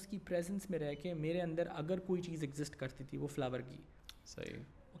 शायद उसकी प्रेजेंस में रह के मेरे अंदर अगर कोई चीज़ एग्जिस्ट करती थी वो फ्लावर की. सही.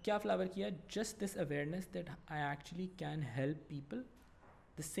 क्या फ्लावर किया? Just this awareness that I actually can help people.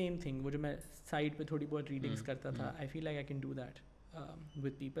 The same thing, वो जो मैं साइड पे थोड़ी बहुत रीडिंग्स करता था, I feel like I can do that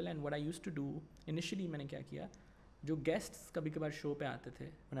with people. And what I used to do initially, मैंने क्या किया, जो guests कभी कभार शो पे आते थे,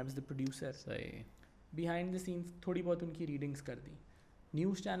 when I was the producer, behind the scenes थोड़ी बहुत उनकी रीडिंग्स कर दी.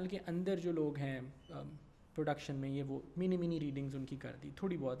 न्यूज़ चैनल के अंदर जो लोग हैं प्रोडक्शन में, ये वो मिनी रीडिंग्स उनकी कर दी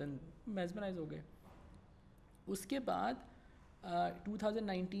थोड़ी बहुत, एंड मेस्मराइज हो गए. उसके बाद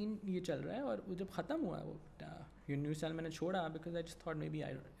 2019 ये चल रहा है, और वो जब ख़त्म हुआ वो न्यूज़ चैनल मैंने छोड़ा, because I just thought may be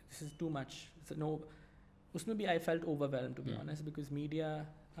this is too much. No, उसमें भी I felt overwhelmed to be honest, because media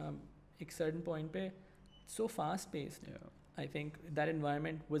एक सर्टन पॉइंट पे so fast paced, I think that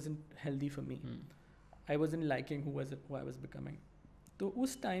environment wasn't healthy for me. I wasn't liking who I was becoming. तो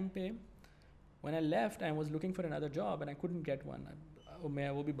उस time पे when I left, I was looking for another job and I couldn't get one. मैं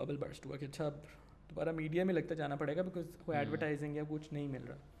वो भी bubble burst हुआ कि अच्छा अब दोबारा मीडिया में लगता जाना पड़ेगा, बिकॉज कोई एडवर्टाइजिंग या कुछ नहीं मिल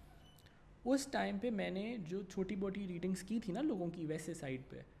रहा. उस टाइम पे मैंने जो छोटी मोटी रीडिंग्स की थी ना लोगों की वैसे साइड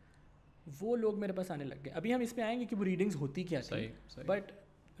पे, वो लोग मेरे पास आने लग गए. अभी हम इस पे आएंगे कि वो रीडिंग्स होती क्या थी, बट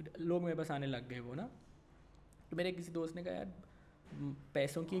लोग मेरे पास आने लग गए वो ना. तो मेरे किसी दोस्त ने कहा यार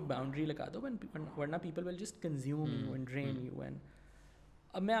पैसों की एक बाउंड्री लगा दो, वरना people will just consume you and drain you. And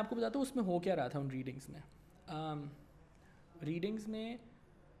अब मैं आपको बताता हूँ उसमें हो क्या रहा था उन रीडिंग्स में. रीडिंग्स में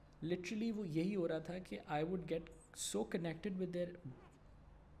लिटरली वो यही हो रहा था कि I would get so connected with their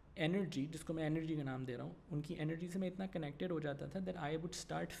energy, जिसको मैं एनर्जी का नाम दे रहा हूँ, उनकी एनर्जी से मैं इतना कनेक्टेड हो जाता था that I would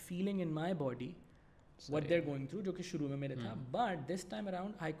start feeling in my body what they are going through, जो कि शुरू में मेरे था. But this time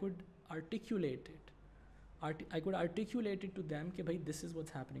around I could articulate it to them कि भाई this is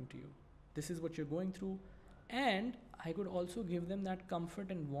what's happening to you, this is what you are going through. And I could also give them that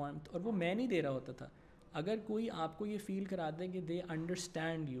comfort and warmth. और वो मैं नहीं दे रहा होता था. अगर कोई आपको ये फील करा दे कि दे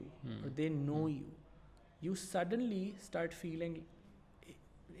अंडरस्टैंड यू और they know you suddenly start feeling,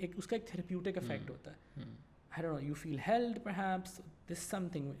 एक उसका एक थेरेप्यूटिक इफेक्ट होता है. I don't know, you feel held perhaps, this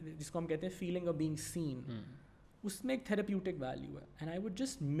something जिसको हम कहते हैं फीलिंग ऑफ बीइंग सीन. उसमें एक थेरेप्यूटिक वैल्यू है. And I would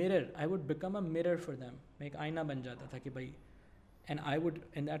just mirror, I would become a mirror for them. मैं एक आईना बन जाता था कि भाई,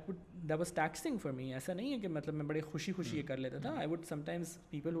 that was taxing for me. ऐसा नहीं है कि मतलब मैं बड़े खुशी ये कर लेता था. I would sometimes,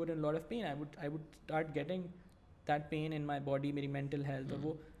 people who were in a lot of pain, I would start getting that pain in my body, मेरी mental health. और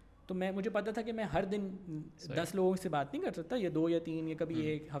वो तो मुझे पता था कि मैं हर दिन 10 लोगों से बात नहीं कर सकता, ये 2 या 3 या कभी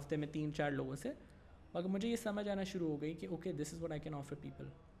एक हफ्ते में 3-4 लोगों से. मगर मुझे ये समझ आना शुरू हो गई कि okay, this is what I can offer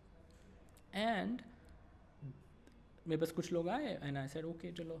people. And मेरे पास कुछ लोग आए एंड आई सेड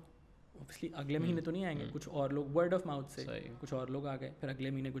ओके चलो, ऑब्वियसली अगले महीने तो नहीं आएंगे. कुछ और लोग वर्ड ऑफ माउथ से कुछ और लोग आ गए, फिर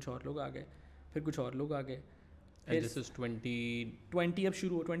अगले महीने कुछ और लोग आ गए, फिर कुछ और लोग आ गए. दिस इज 2020 अब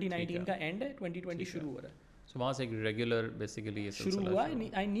शुरू हो, 2019 का एंड है, 2020 शुरू हो रहा है. सो वहाँ से एक रेगुलर बेसिकली ये शुरू हुआ.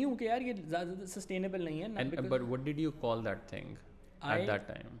 आई न्यू कि यार ये ज़्यादा सस्टेनेबल नहीं है. But what did you call that thing at that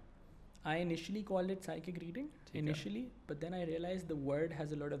time? I initially called it psychic reading initially, but then I realized the word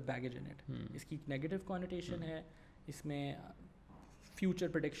has a lot of baggage in it. इसकी negative connotation है, इसमें future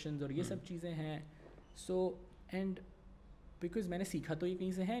predictions और ये सब चीज़ें हैं. So and because मैंने सीखा तो ये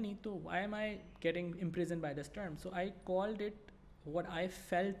कहीं से है नहीं, तो why am I getting imprisoned by this term? So I called it what I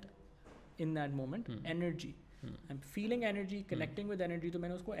felt in that moment, energy. I'm feeling energy, connecting with energy, तो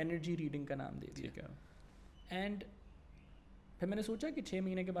मैंने उसको energy reading का नाम दे दिया. And फिर मैंने सोचा कि 6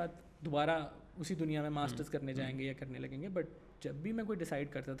 महीने के बाद दोबारा उसी दुनिया में मास्टर्स करने जाएंगे या करने लगेंगे. बट जब भी मैं कोई डिसाइड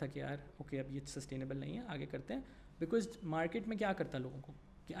करता था कि यार ओके अब ये सस्टेनेबल नहीं है, आगे करते हैं. बिकॉज मार्केट में क्या करता लोगों को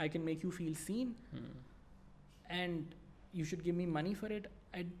कि I can make you feel seen and you should give me money for it.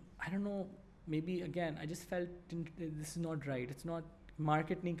 I don't know, may be again I just felt this is not right. It's not,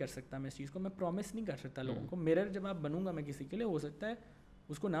 market नहीं कर सकता मैं इस चीज़ को, मैं प्रॉमिस नहीं कर सकता लोगों को. मिरर जब आप बनूंगा मैं किसी के लिए, हो सकता है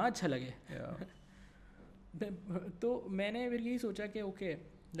उसको ना अच्छा लगे. तो मैंने फिर यही सोचा कि okay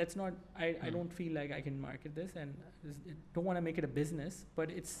let's not, I don't feel like I can market this and don't want to make it a business,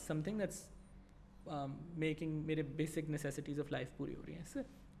 but it's something that's making मेरे बेसिक नेसेसिटीज़ ऑफ लाइफ पूरी हो रही हैं इससे.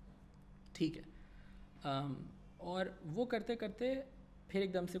 ठीक है. और वो करते करते फिर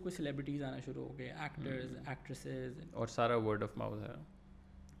एकदम से कोई सेलिब्रिटीज़ आना शुरू हो गए, एक्टर्स, एक्ट्रेसेस, और सारा वर्ड ऑफ माउथ है.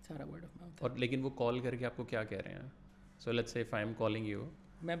 सारा वर्ड ऑफ माउथ. और लेकिन वो कॉल करके आपको क्या कह रहे हैं? So let's say if I am calling you,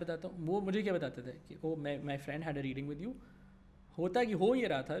 मैं बताता हूँ वो मुझे क्या बताते थे कि ओ my friend had a reading with you. होता कि हो ये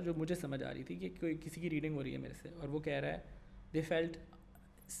रहा था जो मुझे समझ आ रही थी कि कोई किसी की रीडिंग हो रही है मेरे से, और वो कह रहा है they felt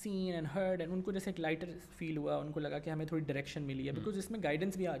scene and heard, and उनको जैसे एक लाइटर फील हुआ, उनको लगा कि हमें थोड़ी डायरेक्शन मिली है, बिकॉज इसमें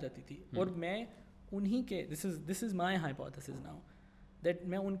गाइडेंस भी आ जाती थी. और मैं उन्हीं के, this is my hypothesis now, that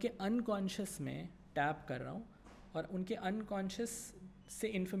मैं उनके अनकॉन्शियस में टैप कर रहा हूँ और उनके अनकॉन्शियस से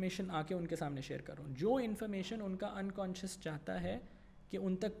इन्फॉर्मेशन आके उनके सामने शेयर कर रहा हूँ. जो इन्फॉर्मेशन उनका अनकॉन्शियस चाहता है कि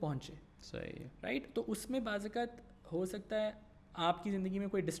उन तक पहुँचे. सही है. राइट. तो उसमें बाज़ात हो सकता है आपकी ज़िंदगी में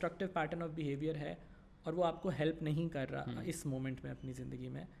कोई डिस्ट्रक्टिव पैटर्न ऑफ बिहेवियर है और वो आपको हेल्प नहीं कर रहा इस मोमेंट में अपनी ज़िंदगी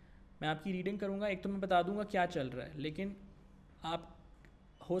में. मैं आपकी रीडिंग करूँगा, एक तो मैं बता दूँगा क्या चल रहा है, लेकिन आप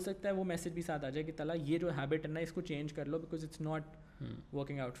हो सकता है वो मैसेज भी साथ आ जाए कि तला ये जो हैबिट है ना इसको चेंज कर लो, because it's not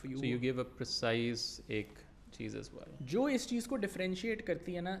working out for you. So you give a precise एक चीज़ एज वेल जो इस चीज़ को डिफरेंशिएट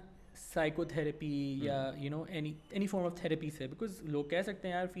करती है ना साइकोथेरेपी या you know any form of therapy से. बिकॉज लोग कह सकते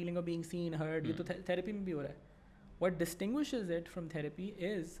हैं यार feeling of being seen heard ये तो थेरेपी में भी हो रहा है. What distinguishes it from therapy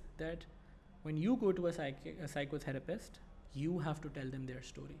is that when you go to a psychotherapist, you have to tell them their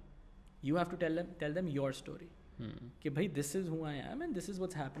story. You have to tell them your story. कि भाई this is who I am and this is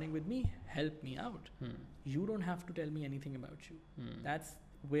what's happening with me. Help me out. You don't have to tell me anything about you. That's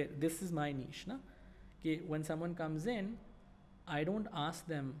where this is my niche, na? कि when someone comes in, I don't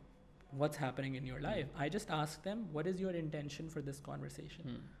ask them what's happening in your life. I just ask them what is your intention for this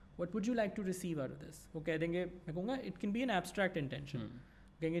conversation. What would you like to receive out of this? वो कह देंगे, मैं कहूँगा it can be an abstract intention.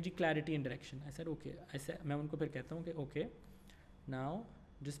 कहेंगे जी clarity and direction. I said okay. मैं उनको फिर कहता हूँ कि okay, now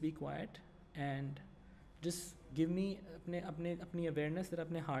just be quiet and just give me अपनी awareness जरा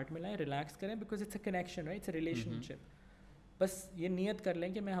अपने heart में लाएं, relax करें, because it's a connection, right? It's a relationship. बस ये नियत कर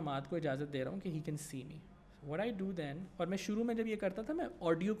लें कि मैं हमाद को इजाज़त दे रहा हूँ कि he can see me. What I do then, और मैं शुरू में जब ये करता था मैं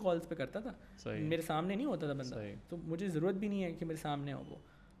ऑडियो कॉल्स पे करता था, मेरे सामने नहीं होता था बंदा, तो मुझे ज़रूरत भी नहीं है कि मेरे सामने हो वो.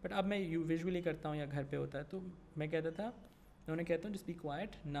 बट अब मैं विजुअली करता हूँ या घर पे होता है, तो मैं कहता था, मैं उन्हें कहता हूँ just be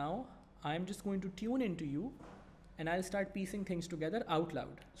quite now, I am just going to tune in to you and I will start पीसिंग things together out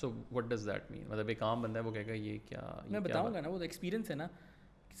loud. So what does that mean? मतलब एक आम बंदा है वो कहेगा ये क्या, मैं बताऊँगा ना, वो एक्सपीरियंस है ना.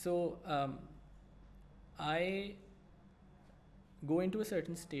 सो आई go into a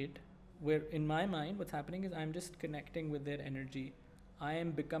certain state where in my mind what's happening is I'm just connecting with their energy. I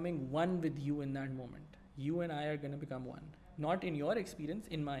am becoming one with you in that moment. You and I are going to become one. Not in your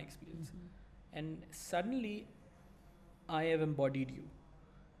experience, in my experience. And suddenly I have embodied you.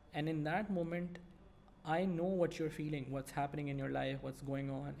 And in that moment, I know what you're feeling, what's happening in your life, what's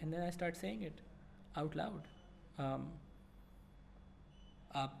going on. And then I start saying it out loud.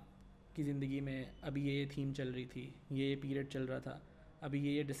 आप आपकी ज़िंदगी में अभी ये theme चल रही थी, ये पीरियड चल रहा था, अभी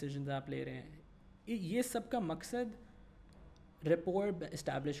ये डिसीजंस आप ले रहे हैं, ये सब का मकसद रिपोर्ट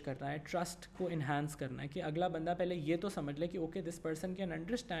इस्टेब्लिश करना है, ट्रस्ट को इन्हांस करना है कि अगला बंदा पहले ये तो समझ ले कि okay this person can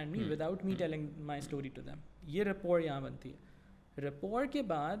understand me without me telling my story to them. ये रिपोर्ट यहाँ बनती है. रिपोर्ट के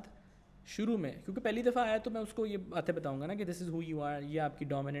बाद शुरू में, क्योंकि पहली दफ़ा आया तो मैं उसको ये बातें बताऊंगा ना कि this is who you are, ये आपकी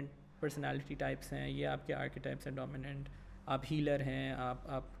डोमिनेंट पर्सनैलिटी टाइप्स हैं, ये आपके आर्किटाइप्स हैं डोमिनेंट, आप हीलर हैं,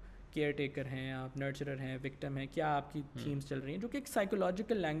 आप केयर टेकर हैं, आप नर्चरर हैं, विक्टिम हैं, क्या आपकी थीम्स चल रही हैं, जो कि एक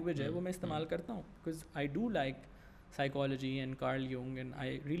साइकोलॉजिकल लैंग्वेज है, वो मैं इस्तेमाल करता हूँ because I do like psychology and Carl Jung, and I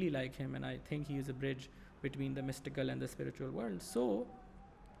really like him, and I think he is a bridge between the mystical and the spiritual world. So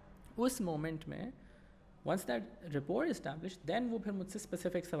उस moment में once that rapport established, then वो फिर मुझसे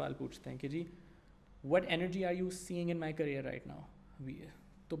specific सवाल पूछते हैं कि जी what energy are you seeing in my career right now?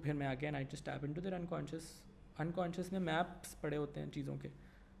 तो फिर मैं again I just tap into their unconscious में maps पड़े होते हैं चीज़ों के,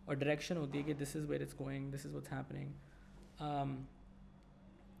 और direction होती है कि this is where it's going, this is what's happening.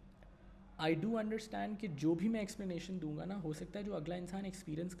 I do understand कि जो भी मैं एक्सप्लेनेशन दूंगा ना, हो सकता है जो अगला इंसान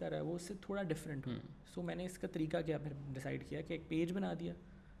एक्सपीरियंस कर रहा है वो उससे थोड़ा डिफरेंट हो. सो मैंने इसका तरीका क्या फिर डिसाइड किया कि एक पेज बना दिया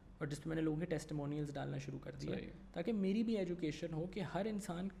और जिसमें मैंने लोगों के टेस्टिमोनियल्स डालना शुरू कर दिया, ताकि मेरी भी एजुकेशन हो कि हर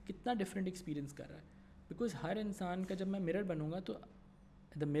इंसान कितना डिफरेंट एक्सपीरियंस कर रहा है. बिकॉज हर इंसान का जब मैं मिरर बनूंगा तो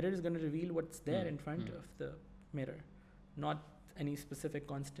the mirror is gonna reveal what's there in front of the mirror, not any specific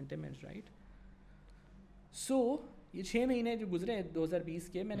constant image, right. सो ये 6 महीने जो गुजरे 2020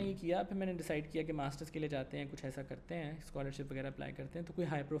 के, मैंने ये किया. फिर मैंने डिसाइड किया कि मास्टर्स के लिए जाते हैं, कुछ ऐसा करते हैं, स्कॉलरशिप वगैरह अप्लाई करते हैं. तो कोई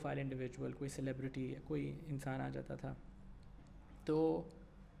हाई प्रोफाइल इंडिविजुअल, कोई सेलिब्रिटी या कोई इंसान आ जाता था. तो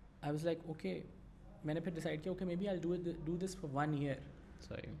आई वाज लाइक ओके, मैंने फिर डिसाइड किया okay may B I do this for 1 year.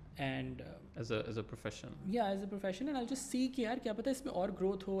 And as a profession, या as a profession, and I just see कि यार क्या पता इसमें और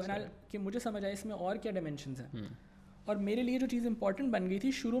ग्रोथ हो, एंड कि मुझे समझ आए इसमें और क्या डायमेंशंस हैं. और मेरे लिए जो चीज़ इंपॉर्टेंट बन गई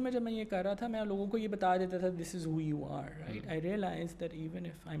थी शुरू में जब मैं ये कर रहा था, मैं लोगों को ये बता देता था this is who you are, right. I realise that even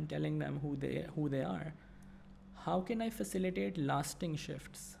if I am telling them who they are, how can I facilitate lasting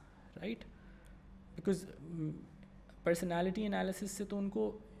shifts, right. Because personality analysis से तो उनको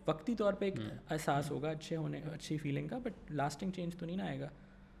वक्ती तौर पे एक एहसास होगा अच्छी फीलिंग का, बट लास्टिंग चेंज तो नहीं ना आएगा.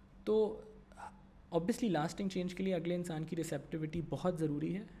 तो ऑब्वियसली लास्टिंग चेंज के लिए अगले इंसान की रिसेप्टिविटी बहुत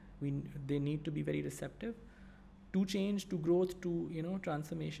ज़रूरी है. They need to be very receptive to change, to growth, to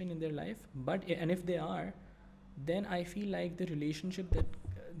transformation in their life. And if they are, then I feel like the relationship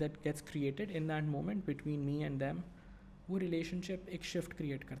that gets created in that moment between me and them, वो relationship एक shift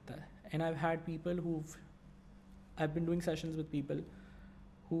create करता है. And I've had people I've been doing sessions with people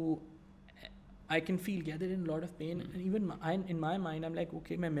who I can feel they're in a lot of pain, and even in my mind I'm like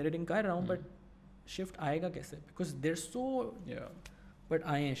okay मैं mirroring कर रहा हूँ, but shift आएगा कैसे, because they're so but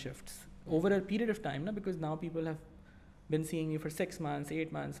आए हैं shifts over a period of time na, because now people have been seeing me for 6 months,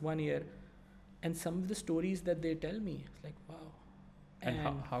 8 months, 1 year, and some of the stories that they tell me, it's like wow.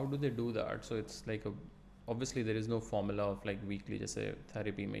 And how do they do that? So it's like obviously there is no formula of like weekly just say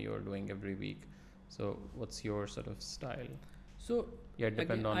therapy mein you're doing every week, so what's your sort of style? So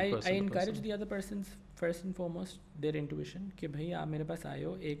depend on person I encourage the other person's first and foremost their intuition कि भाई आप मेरे पास आए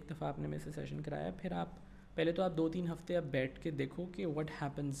हो, एक दफ़ा आपने मेरे से सेशन कराया, फिर आप पहले तो आप 2-3 हफ्ते आप बैठ के देखो कि what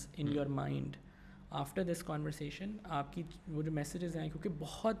happens in your mind after this conversation. आपकी वो जो मैसेजेस हैं, क्योंकि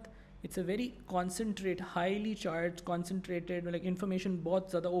बहुत it's a very concentrate highly charge concentrated, मतलब इन्फॉर्मेशन बहुत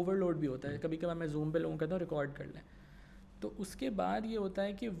ज़्यादा ओवरलोड भी होता है. कभी कभार मैं जूम पे लोगों कहता हूँ रिकॉर्ड कर लें. तो उसके बाद ये होता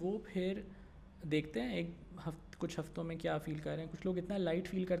है कि वो फिर देखते हैं कुछ हफ्तों में क्या फ़ील कर रहे हैं. कुछ लोग इतना लाइट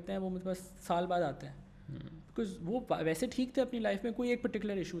फील करते हैं वो मुझे बस साल बाद आते हैं, बिकॉज वो वैसे ठीक थे अपनी लाइफ में, कोई एक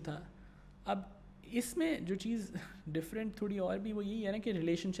पर्टिकुलर इशू था. अब इसमें जो चीज़ डिफरेंट थोड़ी और भी वो यही है ना कि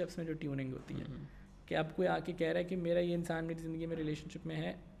रिलेशनशिप्स में जो ट्यूनिंग होती है, कि अब कोई आके कह रहा है कि मेरा ये इंसान मेरी ज़िंदगी में रिलेशनशिप में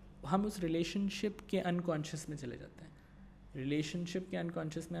है, हम उस रिलेशनशिप के अनकॉन्शियस में चले जाते हैं. रिलेशनशिप के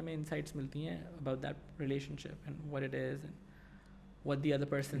अनकॉन्शियस में हमें इंसाइट्स मिलती हैं about that relationship and what it is and what the other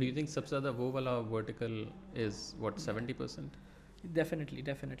person. Do you think सबसे ज़्यादा वो वाला vertical is what 70%?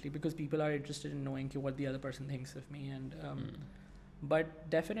 Definitely, because people are interested in knowing what the other person thinks of me, and but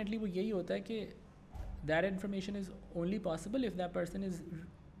definitely वो यही होता है कि that information is only possible if that person is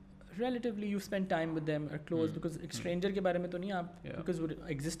relatively you spend time with them or close, because एक stranger के बारे में तो नहीं आप, because वो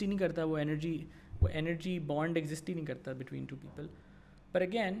exist ही नहीं करता, वो energy bond exist ही नहीं करता between two people. But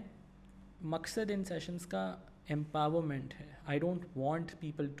again मकसद इन sessions का empowerment है. I don't want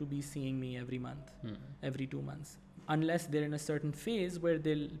people to be seeing me every month, every 2 months, unless they're in a certain phase where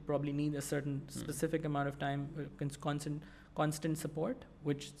they'll probably need a certain specific amount of time, constant support,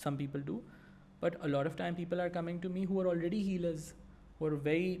 which some people do. But a lot of time people are coming to me who are already healers, who are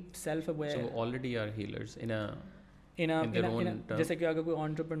very self-aware. So already are healers in a जैसे कि अगर कोई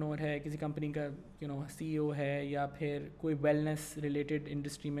entrepreneur है, किसी company का CEO है, या फिर कोई वेलनेस रिलेटेड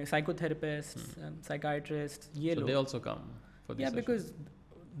इंडस्ट्री में साइकोथेरेपिस्ट, साइकाइट्रिस्ट, ये लोग, they also come for these sessions. because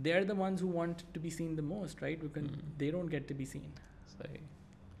they are the ones who want to be seen the most, right? Because they don't get to be seen. सही.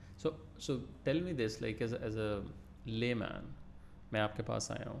 So tell me this, like as a layman, मैं आपके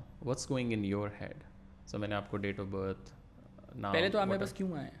पास आया हूँ, what's going in your head? So मैंने आपको date of birth, नाम, पहले तो आप मेरे पास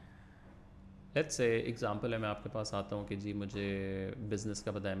क्यों आए? लेट्स से एग्जांपल है, मैं आपके पास आता हूँ कि जी मुझे बिज़नेस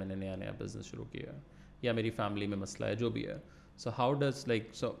का पता है, मैंने नया बिज़नेस शुरू किया, या मेरी फैमिली में मसला है, जो भी है. So how does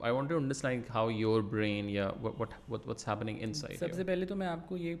so I want to understand how your brain या व्हाट्स हैपनिंग इनसाइड. सबसे पहले तो मैं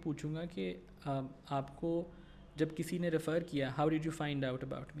आपको ये पूछूंगा कि आपको जब किसी ने रेफ़र किया, how did you find out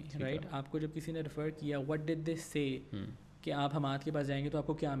about me, right? आपको जब किसी ने रेफ़र किया, व्हाट डिड दे से कि आप हमाद के पास जाएंगे तो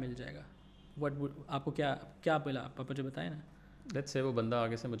आपको क्या मिल जाएगा? आपको क्या बोला? आप मुझे बताएं ना. लेट्स से वो बंदा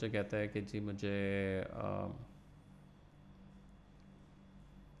आगे से मुझे कहता है कि जी मुझे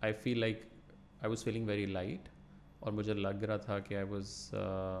I feel like I was feeling very light, और मुझे लग रहा था कि आई वाज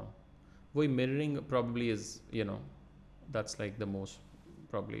वही mirroring probably is that's like the most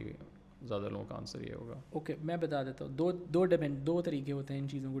probably ज़्यादा लोगों का आंसर ये होगा. ओके, मैं बता देता हूँ. दो तरीके होते हैं इन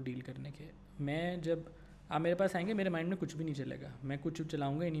चीज़ों को डील करने के. मैं जब आप मेरे पास आएंगे, मेरे माइंड में कुछ भी नहीं चलेगा, मैं कुछ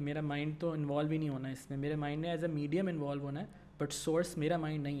चलाऊंगा ही नहीं, मेरा माइंड तो इन्वॉल्व ही नहीं होना है इसमें. मेरे माइंड ने एज अ मीडियम इन्वॉल्व होना है, बट सोर्स मेरा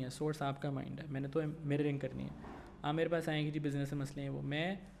माइंड नहीं है, सोर्स आपका माइंड है. मैंने तो मिररिंग करनी है. आप मेरे पास आएंगे जी बिज़नेस से मसले हैं, वो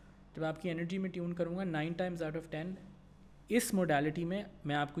मैं जब आपकी एनर्जी में ट्यून करूँगा 9 times out of 10 इस मोडालिटी में,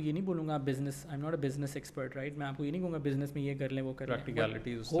 मैं आपको ये नहीं बोलूँगा आप business, I am not a business expert, right? मैं आपको ये नहीं कहूँगा बिज़नेस में ये कर लें वो कर लें.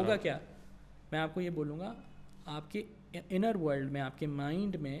 प्रैक्टिकलिटीज होगा क्या? मैं आपको ये बोलूँगा आपके इनर वर्ल्ड में, आपके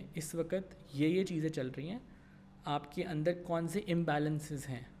माइंड में इस वक्त ये चीज़ें चल रही हैं. आपके अंदर कौन से इम्बैलेंसेस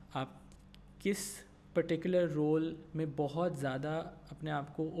हैं, आप किस पर्टिकुलर रोल में बहुत ज़्यादा अपने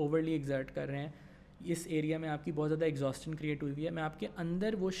आप को ओवरली एग्जर्ट कर रहे हैं, इस एरिया में आपकी बहुत ज़्यादा एग्जॉस्टन क्रिएट हुई है. मैं आपके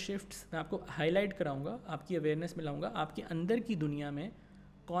अंदर वो शिफ्ट्स मैं आपको हाईलाइट कराऊंगा, आपकी अवेयरनेस में लाऊंगा. आपके अंदर की दुनिया में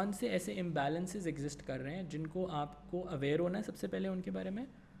कौन से ऐसे इम्बैलेंसेस एग्जिस्ट कर रहे हैं जिनको आपको अवेयर होना है सबसे पहले उनके बारे में,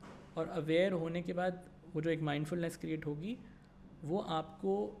 और अवेयर होने के बाद वो जो एक माइंडफुलनेस क्रिएट होगी, वो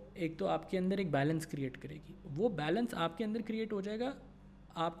आपको एक तो आपके अंदर एक बैलेंस क्रिएट करेगी. वो बैलेंस आपके अंदर क्रिएट हो जाएगा.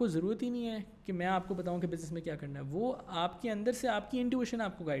 आपको ज़रूरत ही नहीं है कि मैं आपको बताऊं कि बिज़नेस में क्या करना है, वो आपके अंदर से आपकी इंट्यूशन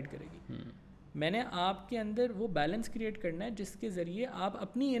आपको गाइड करेगी. मैंने आपके अंदर वो बैलेंस क्रिएट करना है जिसके ज़रिए आप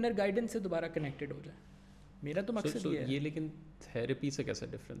अपनी इनर गाइडेंस से दोबारा कनेक्टेड हो जाए. मेरा तो मकसद ये है. ये लेकिन थेरेपी से कैसा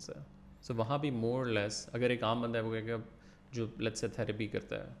डिफरेंस है? सो वहाँ भी मोर लेस अगर एक आम बंदा है वो कहेगा जो लेट्स से थेरेपी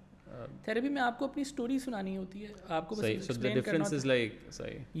करता है, थेरेपी में आपको अपनी स्टोरी सुनानी होती है, आपको बस एक्सप्लेन करना होता है.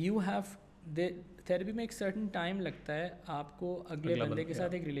 सही. यू हैव थेरेपी में एक सर्टन टाइम लगता है आपको अगले बंदे के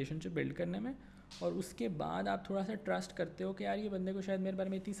साथ एक रिलेशनशिप बिल्ड करने में, और उसके बाद आप थोड़ा सा ट्रस्ट करते हो कि यार ये बंदे को शायद मेरे बारे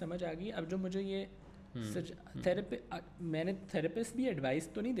में इतनी समझ आ गई, अब जो मुझे ये मैंने थेरेपिस्ट भी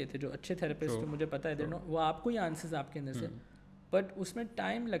एडवाइस तो नहीं देते, जो अच्छे थेरेपिस्ट तो मुझे पता है वो आपको ही आंसर्स आपके अंदर से, बट उसमें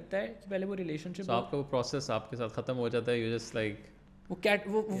टाइम लगता है कि पहले वो रिलेशनशिप आपका वो प्रोसेस आपके साथ ख़त्म हो जाता है. यू जस्ट लाइक वो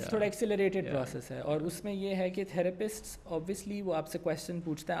थोड़ा एक्सेलरेटेड प्रोसेस है. और उसमें ये है कि थेरेपिस्ट ऑब्वियसली वो आपसे क्वेश्चन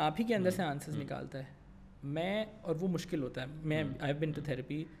पूछता है, आप ही के अंदर से आंसर्स निकालता है. और वो मुश्किल होता है. मैं I have been to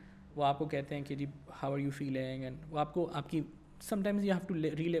therapy, वो आपको कहते हैं कि जी how are you feeling, and वो आपको आपकी समटाइम्स यू हैव टू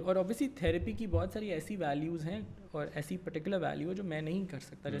रिलेव. और ऑब्वियसली थेरेपी की बहुत सारी ऐसी वैल्यूज़ हैं और ऐसी पर्टिकुलर वैल्यू है जो मैं नहीं कर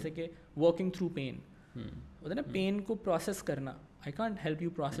सकता. जैसे कि वर्किंग थ्रू पेन होता है ना, पेन को प्रोसेस करना. I can't help you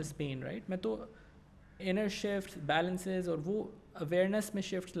process pen, right? मैं तो इनर शिफ्ट, बैलेंसेस और वो अवेयरनेस में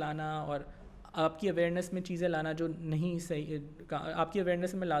शिफ्ट लाना, और आपकी अवेयरनेस में चीज़ें लाना जो नहीं सही, आपकी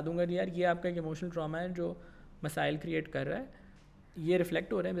अवेयरनेस में ला दूंगा यार ये आपका एक इमोशनल ट्रॉमा है जो मसाइल क्रिएट कर रहा है, ये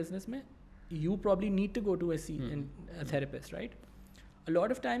रिफ्लेक्ट हो रहे हैं बिजनेस में. You probably need to go to a therapist, right? A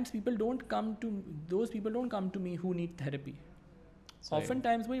lot of times people don't come to me who need therapy.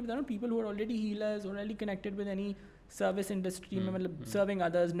 Oftentimes वही बता रहा हूँ, people who are already healers, already connected with any service industry में, मतलब serving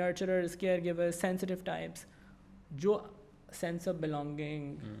others, nurturers, caregivers, sensitive types, जो sense of belonging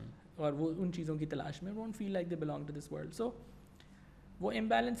और वो उन चीज़ों की तलाश में, won't feel like they belong to this world. So वो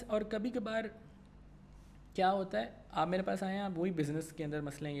imbalance. और कभी कभार क्या होता है, आप मेरे पास आए हैं, आप वही बिज़नेस के अंदर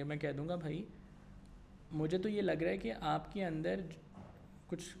मसले हैं, मैं कह दूंगा भाई मुझे तो ये लग रहा है कि आपके अंदर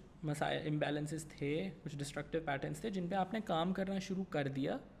कुछ मसाइल, इम्बैलेंसेस थे, कुछ डिस्ट्रक्टिव पैटर्न्स थे जिन पे आपने काम करना शुरू कर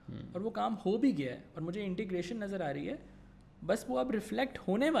दिया और वो काम हो भी गया है, और मुझे इंटीग्रेशन नज़र आ रही है, बस वो अब रिफ्लेक्ट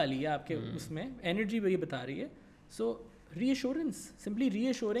होने वाली है आपके उसमें, एनर्जी वही बता रही है. सो reassurance, simply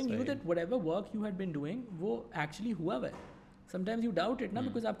reassuring you that whatever work you had been doing वो एक्चुअली हुआ है. समटाइम्स यू डाउट इट ना,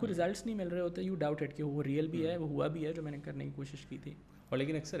 बिकॉज आपको रिजल्ट्स नहीं मिल रहे होते, यू डाउट इट कि वो रियल भी है, वो हुआ भी है जो मैंने करने की कोशिश की थी. और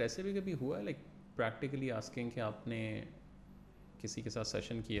लेकिन अक्सर ऐसे भी कभी हुआ है, लाइक प्रैक्टिकली आस्किंग कि आपने किसी के साथ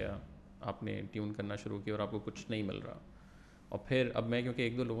सेशन किया आपने ट्यून करना शुरू किया और आपको कुछ नहीं मिल रहा, और फिर अब मैं क्योंकि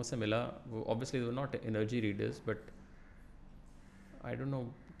एक दो लोगों से मिला, वो ऑब्वियसली वो not energy readers but I don't know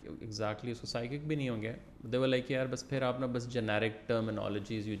exactly उसको साइकिक भी नहीं होंगे, दे वर लाइक यार बस फिर आप ना बस generic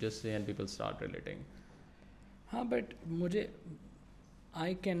terminologies you just say and people start relating. हाँ बट मुझे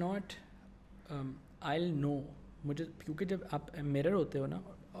I can not I know मुझे, क्योंकि जब आप मिरर होते हो ना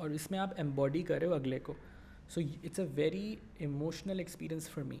और इसमें आप एम्बॉडी कर रहे हो अगले को, so it's a very emotional experience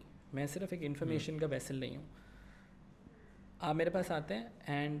for me. मैं सिर्फ एक इन्फॉर्मेशन का वैसल नहीं हूँ. आप मेरे पास आते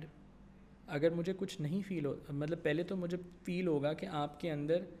हैं एंड अगर मुझे कुछ नहीं फील हो, मतलब पहले तो मुझे फील होगा कि आपके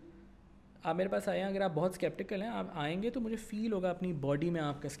अंदर, आप मेरे पास आए हैं, अगर आप बहुत स्केप्टिकल हैं, आप आएंगे तो मुझे फील होगा अपनी बॉडी में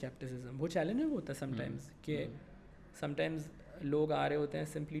आपका स्केप्टिसिज्म. वो चैलेंजिंग होता है समटाइम्स कि समटाइम्स लोग आ रहे होते हैं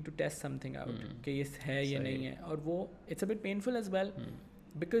simply to test something out कि ये है ये नहीं है, और वो it's a bit painful as well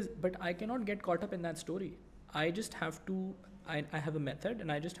because but I can not get caught up in that story. I just have to, I have a method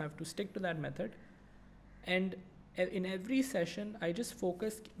and I just have to stick to that method and in every session I just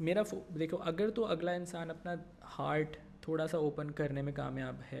focus. मेरा देखो, अगर तो अगला इंसान अपना heart थोड़ा सा open करने में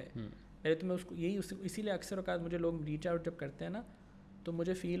कामयाब है, पहले तो मैं उसको यही इसीलिए अक्सर औकात मुझे लोग रीच आउट जब करते हैं ना, तो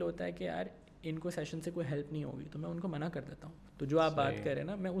मुझे फील होता है कि यार इनको सेशन से कोई हेल्प नहीं होगी, तो मैं उनको मना कर देता हूँ. तो जो आप बात करें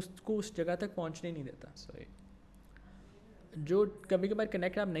ना, मैं उसको उस जगह तक पहुँचने नहीं देता. सही. जो कभी कभार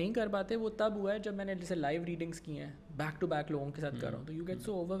कनेक्ट आप नहीं कर पाते, वो तब हुआ है जब मैंने जैसे लाइव रीडिंग्स की हैं, बैक टू बैक लोगों के साथ कर रहा हूँ, तो यू गेट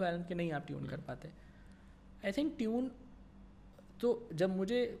सो ओवरवेल्म कि नहीं आप ट्यून कर पाते. आई थिंक ट्यून, तो जब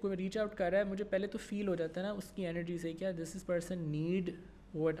मुझे कोई रीच आउट कर रहा है, मुझे पहले तो फील हो जाता है ना उसकी एनर्जी से, क्या this is person need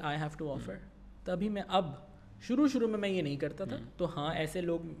what I have to offer. तभी मैं, अब शुरू में मैं ये नहीं करता था, तो हाँ ऐसे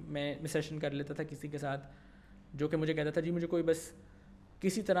लोग मैं सेशन कर लेता था किसी के साथ जो कि मुझे कहता था जी मुझे कोई बस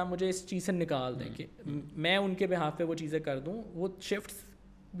किसी तरह मुझे इस चीज़ से निकाल दें कि मैं उनके बिहाफ पे वो चीज़ें कर दूँ. वो शिफ्ट्स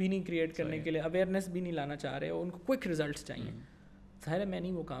भी नहीं क्रिएट करने के लिए, अवेयरनेस भी नहीं लाना चाह रहे, और उनको क्विक रिजल्ट्स चाहिए. ज़ाहिर है मैं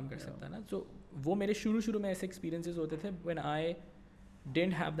नहीं वो काम कर सकता ना. तो वो मेरे शुरू में ऐसे एक्सपीरियंसेस होते थे when I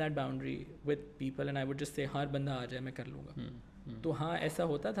didn't have that boundary with people and I would just say हर बंदा आ जाए मैं कर लूँगा. तो हाँ ऐसा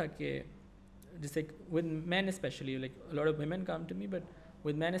होता था कि जैसे with man specially, like a lot of women come to me, but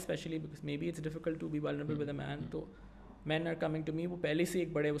with man specially because may be it's difficult to be vulnerable with a man. तो man are coming to me, वो पहले से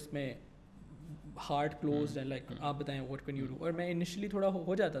एक बड़े उसमें heart closed है, like आप बताएं व्हाट कैन यू डू. और मैं इनिशियली थोड़ा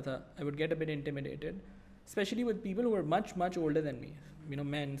हो जाता था, I would get a bit intimidated, specially with people who are much older than me, you know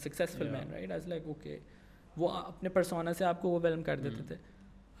man, successful man, right. I was like okay, वो अपने पर्सोना से आपको ओवरवेल्म कर देते थे.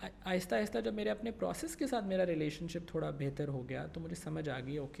 आहिस्ता आहिस्ता जब मेरे अपने प्रोसेस के साथ मेरा रिलेशनशिप थोड़ा बेहतर हो गया, तो मुझे समझ आ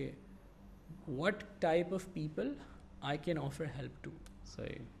गई okay what type of people I can offer help to.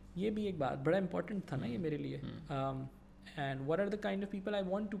 सही. ये भी एक बात बड़ा इंपॉर्टेंट था ना ये मेरे लिए. And what are the kind of people I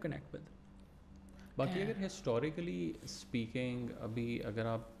want to connect with. बाकी अगर हिस्टोरिकली स्पीकिंग, अभी अगर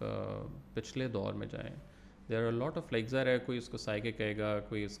आप पिछले दौर में जाएं, there are lot of like, ज़रा है कोई उसको साइकिक कहेगा,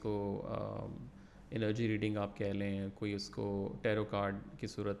 कोई उसको एनर्जी रीडिंग आप कह लें, कोई उसको टैरो कार्ड की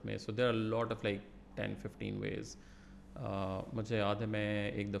सूरत में. So there are lot of like 10-15 veg. मुझे याद है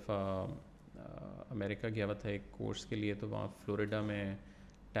मैं एक दफ़ा अमेरिका गया हुआ था एक कोर्स के लिए, तो वहाँ फ्लोरिडा में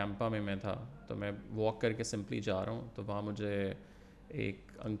टैम्पा में मैं था, तो मैं वॉक करके सिंपली जा रहा हूँ, तो वहाँ मुझे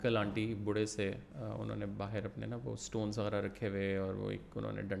एक अंकल आंटी बूढ़े से उन्होंने बाहर अपने ना वो स्टोन्स वगैरह रखे हुए, और वो एक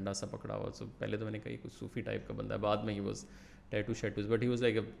उन्होंने डंडा सा पकड़ा हुआ. सो पहले तो मैंने कही कुछ सूफ़ी टाइप का बंदा है, बाद में ही वो tattoo शैटूज, but he was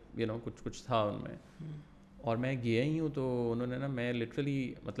like you know कुछ था उनमें. और मैं गया ही हूँ, तो उन्होंने ना, मैं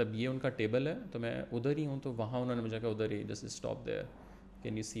लिटरली मतलब ये उनका टेबल है, तो मैं उधर ही हूँ, तो वहाँ उन्होंने मुझे कहा उधर ही just stop there,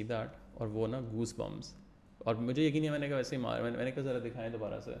 can you see that. और वो ना गूस बम्स, और मुझे यकीन नहीं, मैंने कहा वैसे ही मार, मैंने कहा ज़रा दिखाएं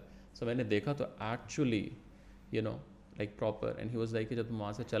दोबारा से. सो मैंने देखा तो actually you know like proper. And he was like कि जब तुम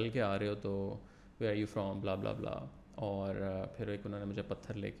वहाँ से चल के आ रहे हो तो वेयर आर यू फ्रॉम, ब्ला ब्ला ब्ला. और फिर एक उन्होंने मुझे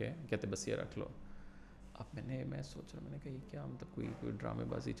पत्थर लेके कहते बस ये रख लो. अब मैं सोच रहा, मैंने कहा ये क्या मतलब कोई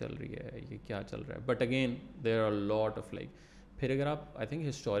ड्रामेबाजी चल रही है, ये क्या चल रहा है. But again there are lot of like, फिर अगर आप आई थिंक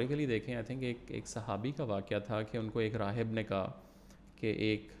हिस्टोरिकली देखें, आई थिंक एक सहाबी का वाक़या था कि उनको एक राहिब ने कहा कि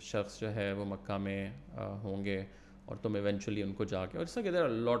एक शख्स जो है वो मक्का में होंगे और तुम इवेंचुअली उनको जाके, और इसका there are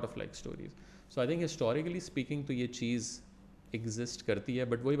lot of like stories. So I think historically speaking तो ये चीज़ एग्जिस्ट करती है,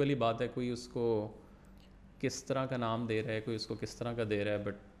 बट वही वाली बात है, कोई उसको किस तरह का नाम दे रहा है, कोई उसको किस तरह का दे रहा है.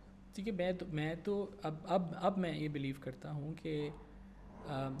 बट ठीक है, मैं तो अब मैं ये बिलीव करता हूँ कि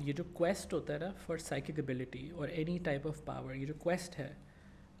ये जो क्वेस्ट होता है ना फॉर साइकिक एबिलिटी और एनी टाइप ऑफ पावर, ये जो क्वेस्ट है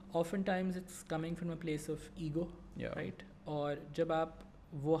often times it's coming from a place of ego, right. और जब आप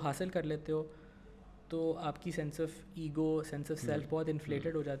वो हासिल कर लेते हो तो आपकी sense of ego, sense of self बहुत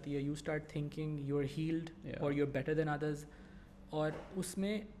इन्फ्लेटेड हो जाती है. You start thinking you are healed और you are better than others. और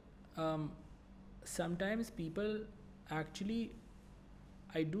उसमें sometimes people actually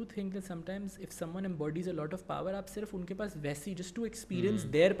I do think that sometimes if someone embodies a lot of power, आप सिर्फ उनके पास वैसी just to experience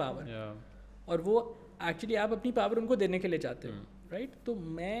their power, और वो actually आप अपनी पावर उनको देने के लिए चाहते हो, राइट? तो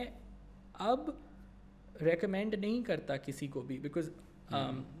मैं अब रेकमेंड नहीं करता किसी को भी, बिकॉज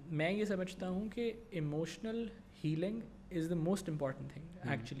मैं ये समझता हूँ कि emotional healing is the most important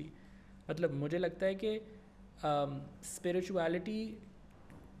thing actually. मतलब मुझे लगता है कि स्पिरिचुअलिटी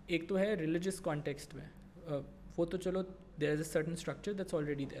एक तो है रिलीजियस कॉन्टेक्स्ट में, वो तो चलो there is a certain structure that's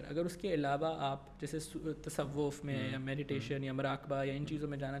already there. अगर उसके अलावा आप जैसे तसव्वुफ में या मेडिटेशन या मराकबा या इन चीज़ों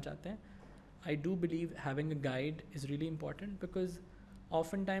में जाना चाहते हैं, I do believe having a guide is really important, because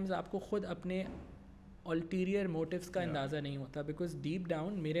often times आपको खुद अपने अल्टीरियर मोटिव्स का अंदाज़ा नहीं होता. बिकॉज डीप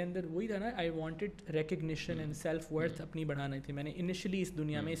डाउन मेरे अंदर वही था ना, I wanted recognition and self worth अपनी बढ़ानी थी. मैंने इनिशियली इस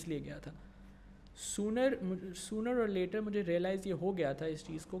दुनिया में इसलिए गया था. सूनर और लेटर मुझे रियलाइज़ ये हो गया था इस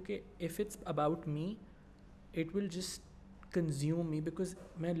चीज़ को कि if it's about me it will just consume me, because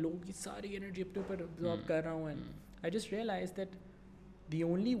मैं लोगों की सारी एनर्जी अपने ऊपर अब्जॉर्ब कर रहा हूँ. And I just realise that the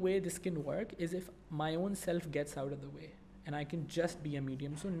only way this can work is if my own self gets out of the way and I can just be a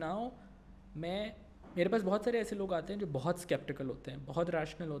medium. So now मेरे पास बहुत सारे ऐसे लोग आते हैं जो बहुत स्केप्टिकल होते हैं, बहुत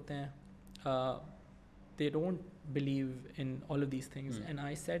रैशनल होते हैं, they don't believe in all of these things and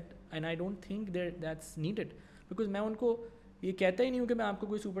I said and I don't think that's needed, because मैं उनको ये कहता ही नहीं हूँ कि मैं आपको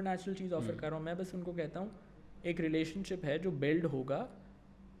कोई सुपर नेचुरल चीज़ ऑफर कर रहा हूँ. मैं बस उनको कहता हूँ एक रिलेशनशिप है जो बिल्ड होगा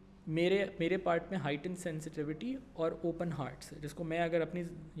मेरे पार्ट में हाइटन सेंसिटिविटी और ओपन हार्ट से, जिसको मैं अगर अपनी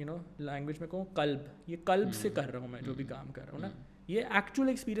लैंग्वेज में कहूँ कल्ब, ये कल्ब से कर रहा हूँ मैं जो भी काम कर रहा हूँ ना. ये एक्चुअल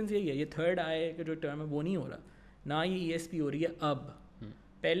एक्सपीरियंस यही है. ये थर्ड आई का जो टर्म है वो नहीं हो रहा ना, ये ESP हो रही है अब.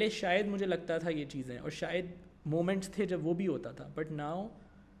 पहले शायद मुझे लगता था ये चीज़ें, और शायद मोमेंट्स थे जब वो भी होता था, बट नाउ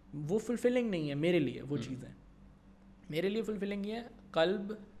वो फुलफिलिंग नहीं है मेरे लिए. वो चीज़ें मेरे लिए फुलफिलिंग ये है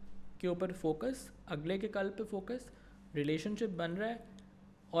कल्ब के ऊपर फोकस, अगले के कल्ब पे फोकस, रिलेशनशिप बन रहा है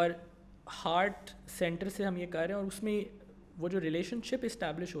और हार्ट सेंटर से हम ये कर रहे हैं, और उसमें वो जो रिलेशनशिप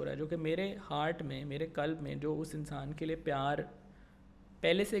इस्टेब्लिश हो रहा है जो कि मेरे हार्ट में, मेरे कल्ब में जो उस इंसान के लिए प्यार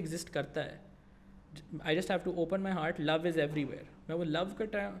पहले से एग्जिस्ट करता है. I just have to open my heart. Love is everywhere. मैं वो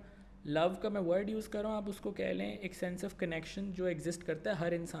लव का मैं वर्ड यूज़ कर रहा हूँ, आप उसको कह लें एक सेंस ऑफ कनेक्शन जो एग्जिस्ट करता है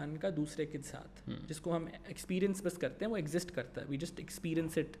हर इंसान का दूसरे के साथ, जिसको हम एक्सपीरियंस बस करते हैं, वो एग्जिस्ट करता है. We just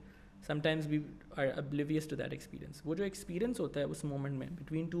experience it. Sometimes we are oblivious to that experience. वो जो एक्सपीरियंस होता है उस मोमेंट में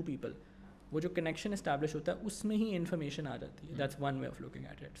बिटवीन टू पीपल, वो जो कनेक्शन इस्टेब्लिश होता है, उसमें ही इन्फॉर्मेशन आ जाती है. That's one way of looking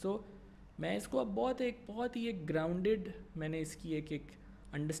at it. सो मैं इसको अब बहुत ही एक ग्राउंडेड मैंने इसकी एक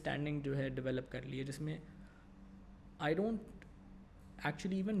अंडरस्टैंडिंग जो है डेवलप कर ली है, जिसमें I don't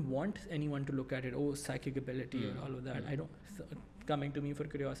actually even want anyone to look at it, oh psychic ability or all of that. I don't coming to me for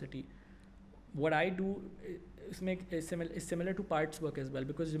curiosity. What I do इसमें is similar to parts work as well,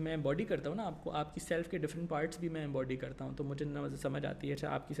 because मैं embody करता हूँ ना आपको, आपकी self के different parts भी मैं embody करता हूँ, तो मुझे समझ आती है अच्छा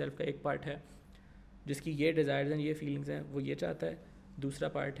आपकी सेल्फ का एक पार्ट है जिसकी ये डिज़ायर्स हैं, ये फीलिंग्स हैं, वो ये चाहता है. दूसरा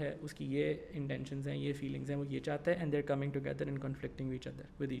पार्ट है उसकी ये इंटेंशंस हैं, ये फीलिंग्स हैं, वो ये चाहता है, and there coming together and conflicting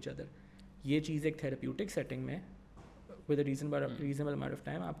with each other. ये चीज़ एक थेरेप्यूटिक सेटिंग में with a reasonable amount of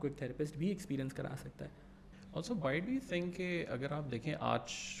time आपको एक थेरेपिस्ट भी एक्सपीरियंस करा सकता है. Also why do you think कि अगर आप देखें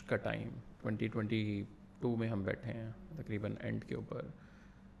आज का टाइम 2022 में हम बैठे हैं तकरीबन एंड के ऊपर,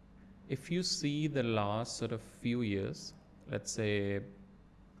 if you see the last sort of few years, let's say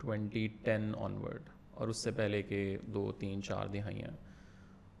 2010 onward और उससे पहले के 2, 3, 4 दिहाइयाँ,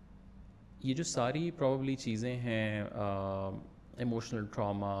 ये जो सारी प्रॉब्ली चीज़ें हैं, इमोशनल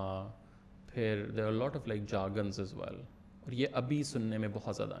ट्रॉमा, फिर there are lot of like jargons as well, और ये अभी सुनने में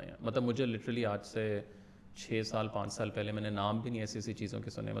बहुत ज़्यादा आए हैं. मतलब मुझे लिटरली आज से 6 साल 5 साल पहले मैंने नाम भी नहीं ऐसी चीज़ों के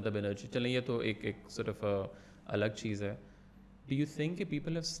सुने. मतलब एनर्जी चलें, ये तो एक सॉर्ट ऑफ अलग चीज़ है. डू यू थिंक कि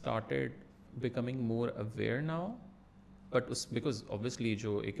people have started becoming more aware now? But उस बिकॉज ऑब्वियसली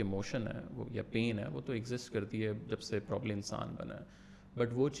जो एक इमोशन है वो या पेन है वो तो एग्जिस्ट करती है जब से प्रॉब्लम इंसान बना है,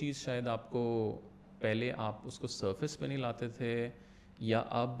 बट वो चीज़ शायद आपको पहले आप उसको सरफेस पे नहीं लाते थे, या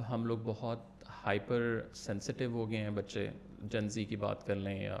अब हम लोग बहुत हाइपर सेंसिटिव हो गए हैं, बच्चे जेनजी की बात कर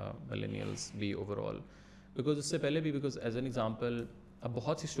लें या मिलेनियल्स भी ओवरऑल. बिकॉज उससे पहले भी, बिकॉज एज एन एग्जांपल अब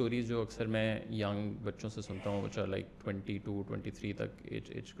बहुत सी स्टोरीज जो अक्सर मैं यंग बच्चों से सुनता हूँ, which are like 22, 23 तक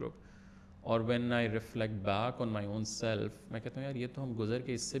एज ग्रुप, और when I reflect back on my own self, मैं कहता हूँ यार ये तो हम गुजर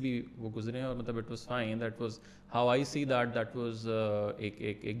के इससे भी वो गुजरे हैं, और मतलब it was fine. That was how I see that was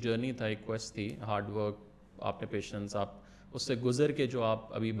एक जर्नी था, एक क्वेस्ट थी, हार्ड वर्क, आपने पेशेंस, आप उससे गुजर के जो आप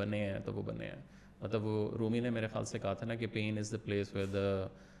अभी बने हैं तो वो बने हैं. मतलब वो रूमी ने मेरे ख्याल से कहा था ना कि pen is the place where the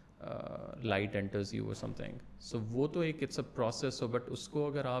light enters you और समथिंग. सो वो तो एक इट्स अ प्रोसेस हो, बट उसको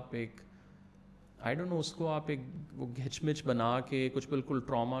अगर आप एक आई डोंट नो उसको आप एक वो घिचमिच बना के कुछ बिल्कुल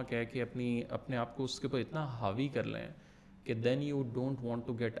ट्रॉमा कह के अपने आप को उसके ऊपर इतना हावी कर लें कि then you don't want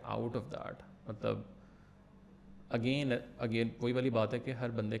to get out of that. मतलब अगेन वही वाली बात है कि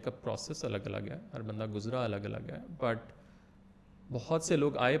हर बंदे का प्रोसेस अलग अलग है, हर बंदा गुजरा अलग अलग है. बट बहुत से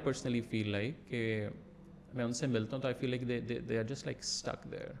लोग आई पर्सनली फील लाइक कि मैं उनसे मिलता हूँ तो I feel like they are just like stuck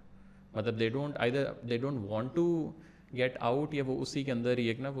there. मतलब they don't want to get out, या वो उसी के अंदर ही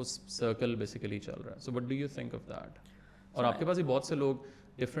एक ना वो सर्कल बेसिकली चल रहा है. So what do you think of that? और आपके पास भी बहुत से लोग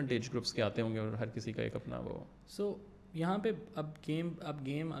डिफरेंट एज ग्रुप्स के आते होंगे और हर किसी का एक अपना वो. सो यहाँ पे अब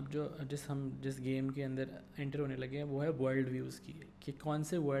गेम जो जिस गेम के अंदर एंटर होने लगे हैं वो है वर्ल्ड व्यूज़ की, कि कौन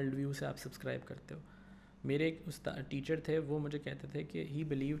से वर्ल्ड व्यू से आप सब्सक्राइब करते हो. मेरे एक टीचर थे, वो मुझे कहते थे कि ही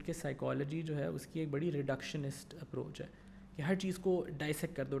बिलीव्ड कि साइकोलॉजी जो है उसकी एक बड़ी रिडक्शनिस्ट अप्रोच है, कि हर चीज़ को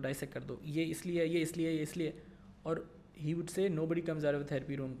डाइसेक्ट कर दो, ये इसलिए. और he would say nobody comes out of a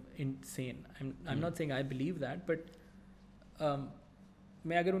therapy room insane. I'm not saying I believe that, but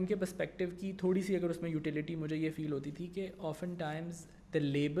मैं अगर उनके पर्सपेक्टिव की थोड़ी सी अगर उसमें यूटिलिटी मुझे ये फील होती थी कि often times the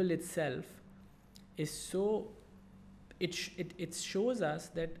label itself is so it shows us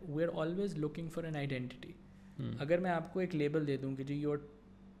that we're always looking for an identity. अगर मैं आपको एक लेबल दे दूँ कि जी you're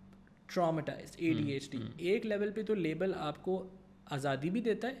traumatized, ADHD, एक लेवल पे तो लेबल आपको आज़ादी भी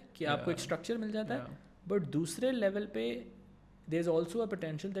देता है कि आपको एक स्ट्रक्चर मिल जाता है, बट दूसरे लेवल पे there is also a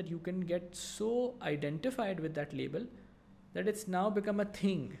potential that you can get so identified with that label that it's now become a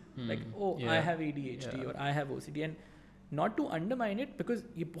thing. Like, I have ADHD or I have OCD. And not to undermine it, because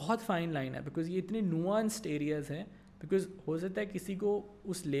ये बहुत fine line है, because ये इतने nuanced areas हैं, because हो सकता है किसी को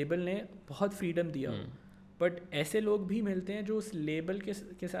उस label ने बहुत freedom दिया हो, but ऐसे लोग भी मिलते हैं जो उस label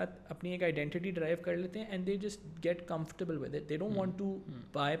के साथ अपनी एक identity drive कर लेते हैं and they just get comfortable with it. They don't want to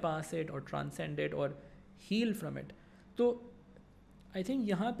bypass it or transcend it or heal from it. तो I think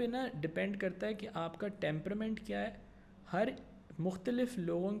यहाँ पे ना depend करता है कि आपका temperament क्या है. हर मुख्तलिफ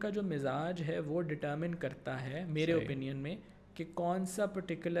लोगों का जो मिजाज है वो डिटर्मिन करता है मेरे ओपिनियन में कि कौन सा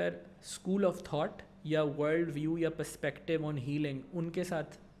पर्टिकुलर स्कूल ऑफ थॉट या वर्ल्ड व्यू या पर्सपेक्टिव ऑन हीलिंग उनके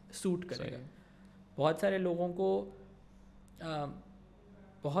साथ सूट करेगा. बहुत सारे लोगों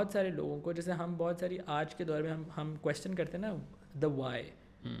को जैसे हम बहुत सारी आज के दौर में हम क्वेश्चन करते हैं ना द वाई.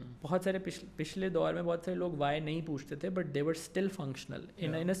 बहुत सारे पिछले दौर में बहुत सारे लोग वाई नहीं पूछते थे, but they were still functional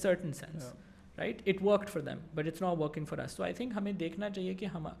in a certain sense. Right, it worked for them but it's not working for us. So I think हमें देखना चाहिए कि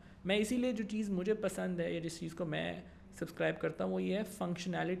मैं इसीलिए जो चीज़ मुझे पसंद है या जिस चीज़ को मैं सब्सक्राइब करता हूँ वो ये है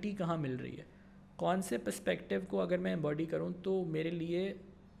फंक्शनैलिटी कहाँ मिल रही है. कौन से पर्सपेक्टिव को अगर मैं एम्बॉडी करूँ तो मेरे लिए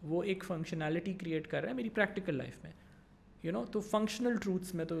वो एक फंक्शनैलिटी क्रिएट कर रहा है मेरी प्रैक्टिकल लाइफ में, यू नो. तो फंक्शनल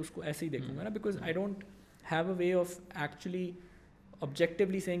ट्रूथ्स में तो उसको ऐसे ही देखूंगा ना, because I don't have a way of actually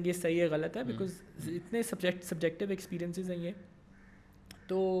objectively saying ये सही है गलत है, बिकॉज इतने सब्जेक्टिव एक्सपीरियंसेस हैं ये.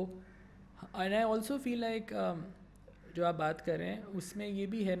 तो and I also feel like जो आप बात कर रहे हैं उसमें ये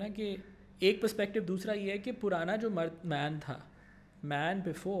भी है ना कि एक पर्सपेक्टिव दूसरा ये है कि पुराना जो मैन था, man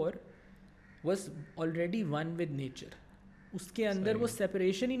before was already one with nature. उसके अंदर वो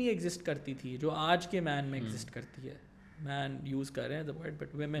सेपरेशन ही नहीं एग्जिस्ट करती थी जो आज के मैन में एग्जिस्ट करती है. मैन यूज़ कर रहे हैं the word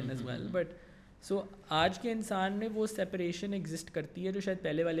but women as well. But so आज के इंसान में वो सेपरेशन एग्जिस्ट करती है जो शायद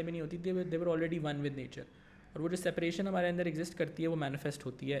पहले वाले में नहीं होती थी. दे were already one with nature. और वो जो सेपरेशन हमारे अंदर एग्जिस्ट करती है वो मैनिफेस्ट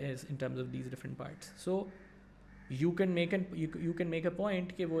होती है as in terms of these different parts. So you can make a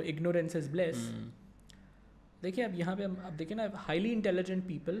point कि वो इग्नोरेंस इज ब्लेस. देखिए अब यहाँ पे अब देखिए ना, हाईली इंटेलिजेंट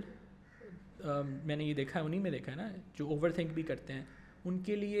पीपल मैंने ये देखा है, उन्हीं में देखा है ना, जो ओवर थिंक भी करते हैं.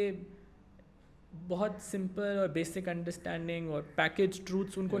 उनके लिए बहुत सिंपल और बेसिक अंडरस्टैंडिंग और पैकेज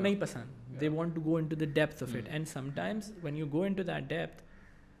ट्रूथ्स उनको नहीं पसंद. They want to go in to the depth of it. And sometimes when you go in to that depth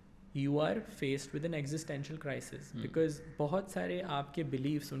you are faced with an existential crisis, because बहुत सारे आपके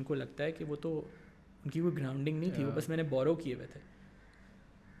beliefs उनको लगता है कि वो तो उनकी कोई grounding नहीं थी, वो बस मैंने borrow किए हुए थे.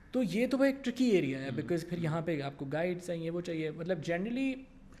 तो ये तो एक tricky area है, because फिर यहाँ पे आपको guides चाहिए, वो चाहिए. मतलब generally,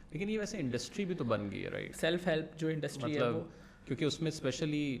 लेकिन ये वैसे इंडस्ट्री भी तो बन गई है, राइट. सेल्फ हेल्प जो इंडस्ट्री है वो, क्योंकि उसमें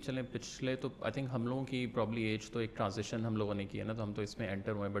स्पेशली चलें पिछले तो आई थिंक हम लोगों की प्रॉब्ली एज तो एक ट्रांजिशन हम लोगों ने किया ना, तो हम तो इसमें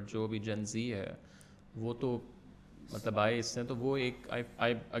एंटर हुए. बट जो भी जेन ज़ी है वो तो मतलब आए इससे, तो वो एक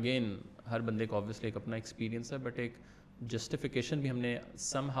आई अगेन हर बंदे को ऑब्वियसली एक अपना एक्सपीरियंस है, बट एक जस्टिफिकेशन भी हमने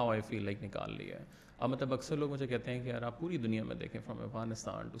some how I feel like निकाल लिया है. अब मतलब अक्सर लोग मुझे कहते हैं कि यार आप पूरी दुनिया में देखें, फ्रॉम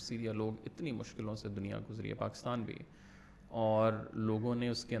अफगानिस्तान टू सीरिया, लोग इतनी मुश्किलों से दुनिया गुजरी है, पाकिस्तान भी, और लोगों ने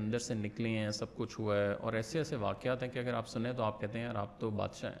उसके अंदर से निकले हैं, सब कुछ हुआ है. और ऐसे ऐसे वाक़यात हैं कि अगर आप सुने तो आप कहते हैं यार आप तो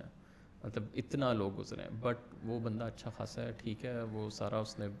बादशाह हैं, मतलब इतना लोग गुजरे हैं. बट वो बंदा अच्छा खासा है, ठीक है, वो सारा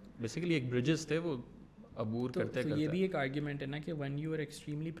उसने बेसिकली एक ब्रिजेस थे वो अबूर करते करते. ये भी एक आर्ग्यूमेंट है ना कि when you are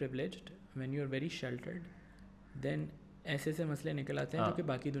extremely privileged, when you are very sheltered, then ऐसे ऐसे मसले निकल आते हैं जो कि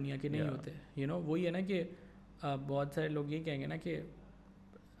बाकी दुनिया के नहीं होते. यू नो, वही है ना कि बहुत सारे लोग ये कहेंगे ना कि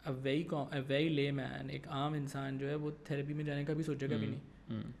अ वेरी ले मैन, एक आम इंसान जो है वो थेरेपी में जाने का भी सोचेगा भी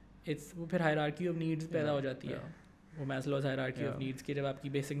नहीं. इट्स वो फिर हायरार्की ऑफ नीड्स पैदा हो जाती है. वो मैस्लोज हायरार्की ऑफ नीड्स की जब आपकी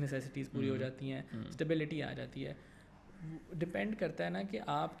बेसिक नेसेसिटीज़ पूरी हो जाती हैं, स्टेबिलिटी आ जाती है. डिपेंड करता है ना कि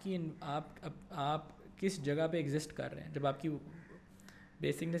आप किस जगह पे एग्जिस्ट कर रहे हैं. जब आपकी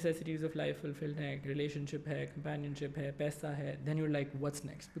basic necessities of life fulfilled है, रिलेशनशिप है, कंपेनियनशिप है, पैसा है, then your like what's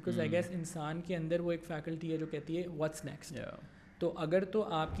next. Because I guess इंसान के अंदर वो एक फैकल्टी है जो कहती है व्हाट्स नेक्स्ट. तो अगर तो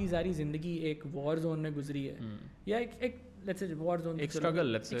आपकी सारी ज़िंदगी एक वॉर जोन में गुजरी है या एक लेट्स से वॉर जोन एक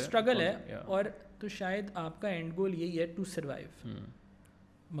स्ट्रगल है और तो शायद आपका एंड गोल यही है टू सर्वाइव.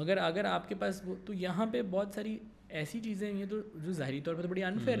 मगर अगर आपके पास वो, तो यहाँ पे बहुत सारी ऐसी चीज़ें हैं तो जो ज़ाहिरी तौर पर तो बड़ी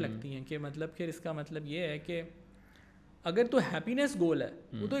अनफेयर लगती हैं कि मतलब फिर इसका मतलब ये है कि अगर तो हैप्पीनेस गोल है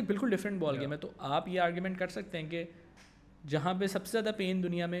वो तो एक बिल्कुल डिफरेंट बॉल गेम है. तो आप ये आर्ग्यूमेंट कर सकते हैं कि जहाँ पे सबसे ज़्यादा पेन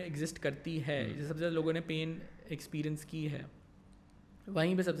दुनिया में एग्जिस्ट करती है, सबसे ज़्यादा लोगों ने पेन एक्सपीरियंस की है,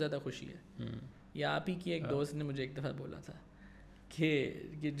 वहीं पे सबसे ज़्यादा खुशी है. या आप ही की एक दोस्त ने मुझे एक दफ़ा बोला था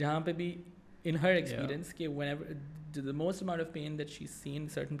कि जहाँ पे भी इन हर एक्सपीरियंस कि whenever the most amount of pain that she's seen in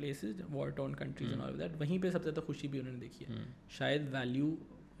certain places, war-torn countries and all of that, वहीं पे सबसे ज़्यादा खुशी भी उन्होंने देखी है. शायद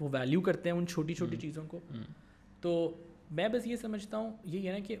वो वैल्यू करते हैं उन छोटी छोटी चीज़ों को. तो मैं बस ये समझता हूँ यही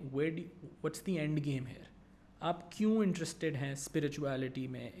है ना कि what's the end game hair. आप क्यों इंटरेस्टेड हैं स्पिरिचुअलिटी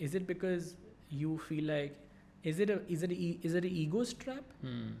में? Is it because you feel like is it ego strap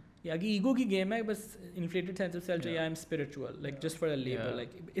या कि ईगो की गेम है, बस inflated sense of self, I am spiritual like just for a label,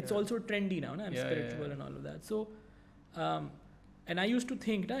 like it's also trendy now ना, I am spiritual and all of that. So and I used to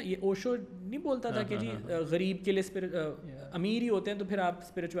think ना, ये ओशो नहीं बोलता था कि जी गरीब के लिए अमीर ही होते हैं तो फिर आप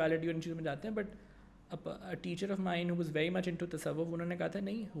स्पिरिचुअलिटी और इन चीज़ों में जाते हैं. But a teacher of mine who was very much into tasawwuf, उन्होंने कहा था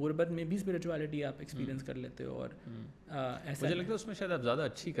नहीं, गुर्बत में भी स्पिरिचुअलिटी आप एक्सपीरियंस कर लेते हो. और ऐसा मुझे लगता है उसमें शायद आप ज़्यादा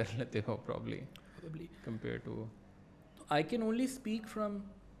अच्छी कर लेते हो probably compared to. I can only speak from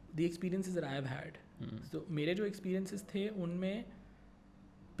the experiences that I have had. So मेरे जो experiences थे उनमें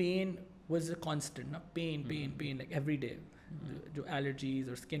pain was a constant, ना pain like every day. जो allergies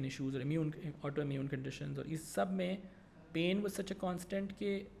और skin issues और autoimmune conditions और इस सब में pain was such a constant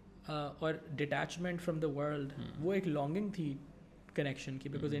कि और डिटैचमेंट फ्रॉम द वर्ल्ड, वो एक लॉन्गिंग थी कनेक्शन की,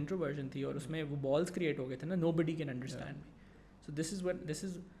 बिकॉज इंट्रोवर्जन थी और उसमें वो बॉल्स क्रिएट हो गए थे ना, nobody can understand me. So this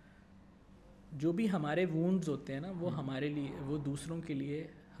is जो भी हमारे वूंड्स होते हैं ना, वो हमारे लिए, वो दूसरों के लिए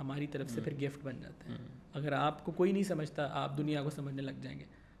हमारी तरफ से फिर गिफ्ट बन जाते हैं. अगर आपको कोई नहीं समझता, आप दुनिया को समझने लग जाएंगे.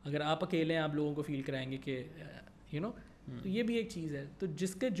 अगर आप अकेले हैं, आप लोगों को फील कराएंगे कि यू नो. तो ये भी एक चीज़ है. तो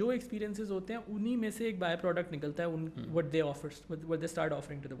जिसके जो एक्सपीरियंसेस होते हैं उन्हीं में से एक बाय प्रोडक्ट निकलता है, what they offers, what they start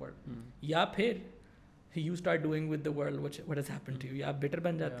offering to the world. या फिर you start doing with the world what has happened to you. या आप बिटर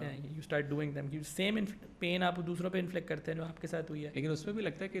बन जाते हैं, you start doing them. You same pen आप दूसरों पे इन्फ्लिक्ट करते हैं जो आपके साथ हुई है. लेकिन उसमें भी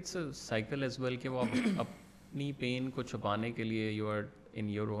लगता है कि it's a cycle as well, कि वो अपनी पेन को छुपाने के लिए you are in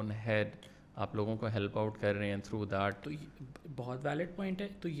your own head, आप लोगों को हेल्प आउट कर रहे हैं थ्रू दैट. तो बहुत वैलिड पॉइंट है.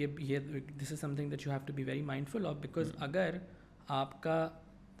 तो ये this is something that you have to be very mindful of. Because अगर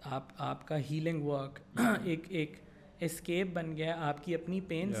आपका हीलिंग वर्क एक एस्केप बन गया आपकी अपनी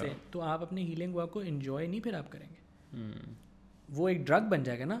पेन से, तो आप अपने हीलिंग वर्क को एंजॉय नहीं फिर आप करेंगे. वो एक ड्रग बन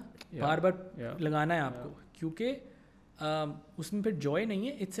जाएगा ना, बार बार लगाना है आपको, क्योंकि उसमें फिर जॉय नहीं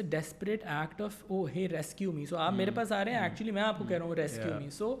है. It's a desperate act of O hey rescue मी. सो आप मेरे पास आ रहे हैं, एक्चुअली मैं आपको कह रहा हूँ रेस्क्यू मी.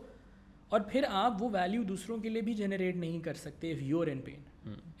 सो और फिर आप वो वैल्यू दूसरों के लिए भी जनरेट नहीं कर सकते if you're in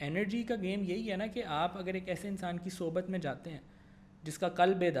pen. Energy का गेम यही है ना कि आप अगर एक ऐसे इंसान की सोबत में जाते हैं जिसका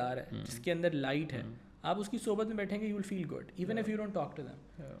कल बेदार है, जिसके अंदर लाइट है, आप उसकी सोबत में बैठेंगे, you will feel good even if you don't talk to them.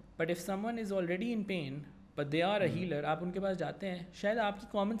 But if someone is already in pen but they are a healer, आप उनके पास जाते हैं, शायद आपकी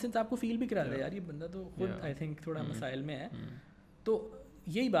कॉमन सेंस आपको फील भी करा दे, यार ये बंदा तो खुद आई थिंक थोड़ा मसाइल में है. तो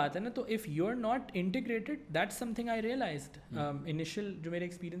यही बात है ना. तो if you are not integrated, that's something I realised initial जो मेरे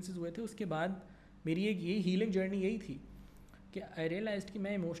एक्सपीरियंसेस हुए थे, उसके बाद मेरी एक यही हीलिंग जर्नी यही थी कि आई रियलाइज्ड कि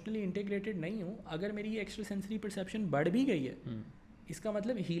मैं इमोशनली इंटीग्रेटेड नहीं हूँ. अगर मेरी ये एक्स्ट्रा सेंसरी परसेप्शन बढ़ भी गई है, इसका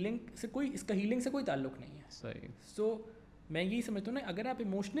मतलब हीलिंग से कोई ताल्लुक नहीं है. सही. सो मैं यही समझता हूँ ना, अगर आप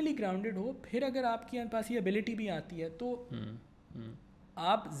इमोशनली ग्राउंडेड हो, फिर अगर आपके पास ये एबिलिटी भी आती है, तो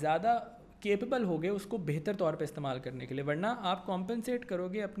आप ज़्यादा केपेबल होगे उसको बेहतर तौर पे इस्तेमाल करने के लिए. वरना आप कॉम्पनसेट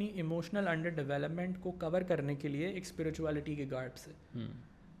करोगे अपनी इमोशनल अंडर डेवलपमेंट को कवर करने के लिए एक स्पिरिचुअलिटी के गार्ड से.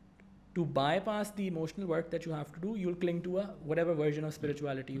 To bypass the emotional work that you have to do, you will cling to whatever version of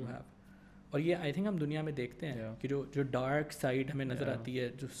spirituality you have. और ये आई थिंक हम दुनिया में देखते हैं कि जो डार्क साइड हमें नज़र आती है,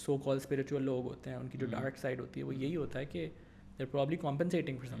 जो सो कॉल स्पिरिचुअल लोग होते हैं, उनकी जो डार्क साइड होती है, वो यही होता है कि they are probably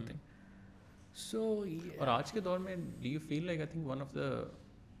compensating for something. सो और आज के दौर में do you feel like, I think one of the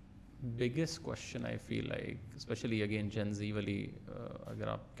biggest question I feel like, specially again जेन ज़ी वाली अगर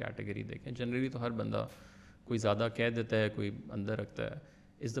आप कैटेगरी देखें, जनरली तो हर बंदा कोई ज़्यादा कह देता है, कोई अंदर रखता है,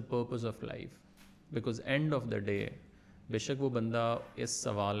 is the purpose of life. Because end of the day बेशक वो बंदा इस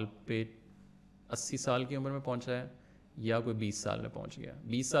सवाल पे 80 साल की उम्र में पहुंचा है या कोई 20 साल में पहुंच गया.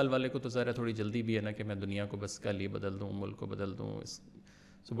 20 साल वाले को तो ज़रा थोड़ी जल्दी भी है ना कि मैं दुनिया को बस कल ही बदल दूँ, मुल्क को बदल दूँ.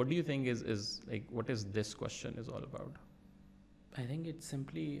 So what do you think is like, what is this question is all about? I think it's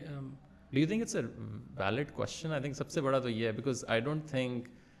simply Do you think it's a valid question? I think सबसे बड़ा तो ये है because I don't think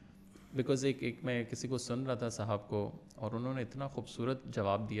because एक मैं किसी को सुन रहा था साहब को और उन्होंने इतना खूबसूरत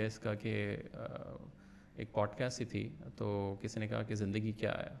जवाब दिया इसका कि एक पॉडकास्ट ही थी तो किसी ने कहा कि ज़िंदगी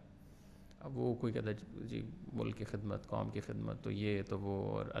क्या है. अब वो कोई कहता है जी मुल्क की खिदमत, कौम की खिदमत, तो ये तो वो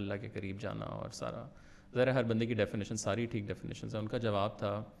और अल्लाह के करीब जाना और सारा. ज़रा हर बंदे की डेफिनेशन सारी ठीक डेफिनेशन है. उनका जवाब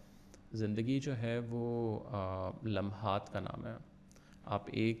था ज़िंदगी जो है वो लम्हात का नाम है. आप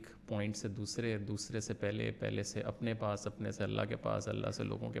एक पॉइंट से दूसरे से पहले से अपने पास, अपने से अल्लाह के पास, अल्लाह से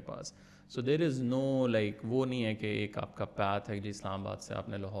लोगों के पास. So there is know like वो नहीं है कि एक आपका पैथ है जी इस्लामाबाद से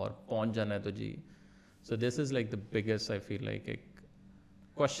आपने लाहौर पहुंच जाना है तो जी. So this is like the biggest I feel like एक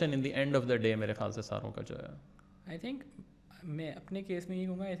question in the end of the day मेरे ख्याल से सारों का जो है. आई थिंक मैं अपने केस में ये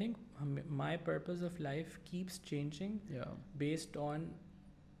कहूँगा I think my purpose of life keeps changing based on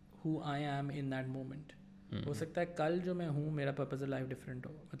who I am in that moment. हो सकता है कल जो मैं हूँ मेरा पर्पज़ ऑफ लाइफ डिफरेंट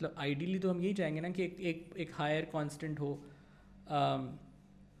हो. मतलब आइडियली तो हम यही चाहेंगे ना कि एक हायर कांस्टेंट हो.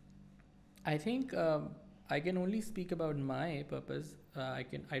 I think I can only speak about my purpose.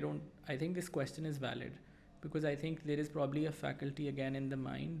 I think this question is valid because I think there is probably a faculty again in the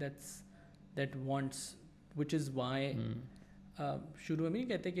mind that wants, which is why शुरू में ही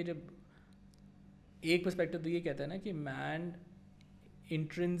कहते हैं कि जब एक perspective तो ये कहता है ना कि man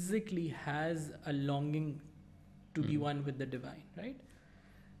intrinsically has a longing to be one with the divine, right?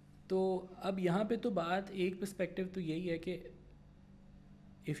 तो अब यहाँ पे तो बात एक पर्सपेक्टिव तो यही है कि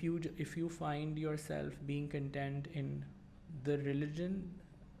if you find yourself being content in the religion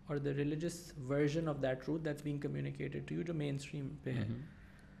or the religious version of that truth that's being communicated to you जो mainstream पे है,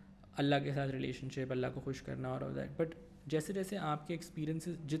 अल्लाह के साथ रिलेशनशिप, अल्लाह को खुश करना और ऑल दैट. बट जैसे जैसे आपके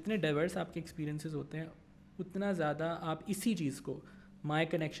एक्सपीरियंसेस जितने डाइवर्स आपके एक्सपीरियंसेस होते हैं उतना ज़्यादा आप इसी चीज़ को माई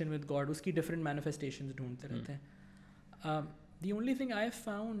कनेक्शन विद गॉड उसकी डिफरेंट मैनिफेस्टेशंस ढूंढते रहते हैं. The only thing I have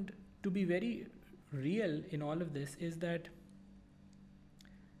found to be very real in all of this is that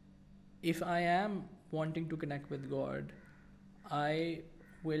if I am wanting to connect with God, I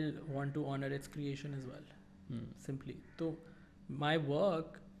will want to honor its creation as well. Simply. So my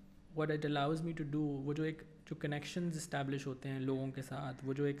work, what it allows me to do, वो जो connections establish होते हैं लोगों के साथ,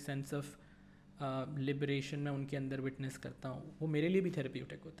 वो जो एक sense of लिबरेशन मैं उनके अंदर विटनेस करता हूँ, वो मेरे लिए भी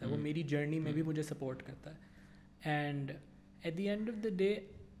थेरेप्यूटिक होता है. वो मेरी जर्नी में भी मुझे सपोर्ट करता है. And at the end of the day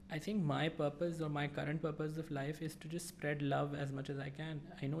I think my purpose और my current purpose of life is to just spread love as much as I can.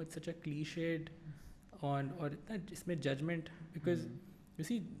 I know it's such a clichéd on और इतना इसमें judgement because you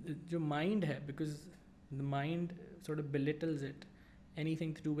see जो mind है, because the mind sort of belittles it,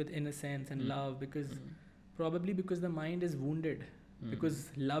 anything to do with innocence and love, because probably because the mind is wounded. Because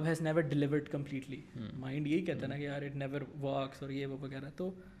love has never delivered completely. Mind यही कहता है ना कि यार it never works और ये वो वगैरह. तो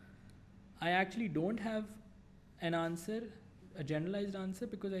I actually don't have an answer, a generalized answer,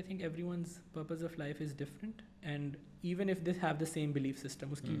 because I think everyone's purpose of life is different, and even if they have the same belief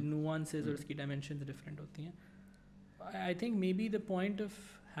system, उसकी nuances और उसकी dimensions different होती हैं. I think maybe the point of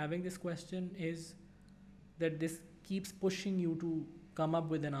having this question is that this keeps pushing you to come up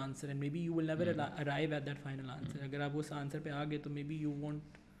with an answer, and maybe you will never arrive at that final answer. अगर आप उस answer पे आ गए तो maybe you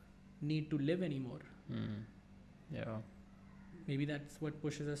won't need to live anymore. Yeah. Maybe that's what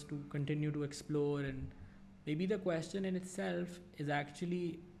pushes us to continue to explore, and maybe the question in itself is actually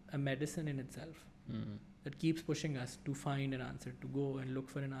a medicine in itself that keeps pushing us to find an answer, to go and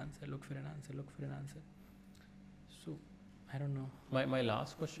look for an answer, look for an answer, look for an answer. So I don't know. My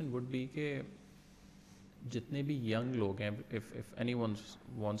last question would be कि जितने भी young लोग हैं, if anyone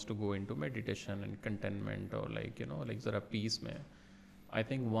wants to go into meditation and contentment or like you know like ज़रा peace में, I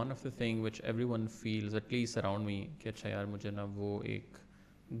think one of the thing which everyone feels, at least around me, कि अच्छा यार मुझे ना वो एक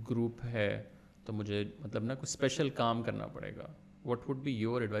ग्रुप है तो मुझे मतलब ना कुछ स्पेशल काम करना पड़ेगा. What would be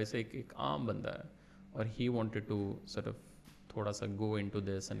your advice? एक आम बंदा है और he wanted to sort of थोड़ा सा go into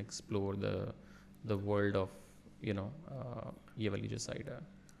this and explore the world of you know ये वाली जो साइड है.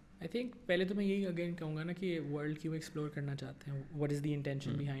 आई थिंक पहले तो मैं यही अगेन कहूँगा ना कि वर्ल्ड क्यों एक्सप्लोर करना चाहते हैं, what is the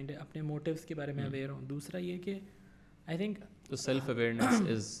intention behind, अपने मोटिव्स के बारे में अवेयर हूँ. दूसरा ये कि आई थिंक तो सेल्फ अवेयरनेस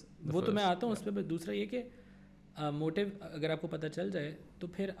इज वो तो मैं आता हूँ उस पर. दूसरा ये कि मोटिव अगर आपको पता चल जाए तो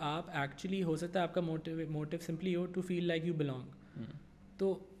फिर आप एक्चुअली हो सकता है आपका मोटिव सिंपली हो to feel like you belong.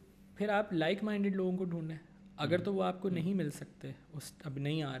 तो फिर आप लाइक माइंडेड लोगों को ढूंढें. अगर तो वो आपको नहीं मिल सकते, उस अब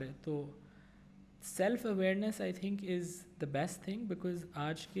नहीं आ रहे, तो self awareness I think is the best thing, because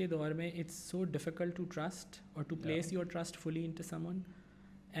आज के दौर में it's so difficult to trust और to place your trust fully into someone,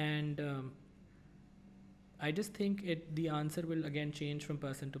 and I just think the answer will again change from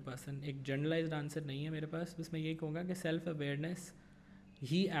person to person. एक generalised answer नहीं है मेरे पास. बस मैं यही कहूँगा कि सेल्फ अवेयरनेस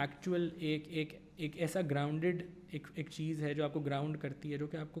ही एक्चुअल एक ऐसा ग्राउंडेड एक चीज़ है जो आपको ग्राउंड करती है, जो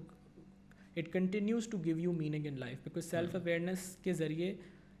कि आपको it continues to give you meaning in life, because self awareness के ज़रिए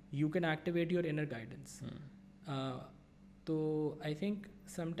you can activate your inner guidance. तो आई थिंक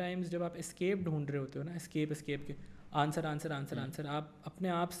समटाइम्स जब आप escape ढूंढ रहे होते हो ना, escape के आंसर आप अपने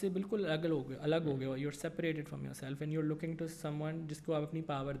आप से बिल्कुल अलग हो गए हो, you're separated from yourself and you're looking to someone जिसको आप अपनी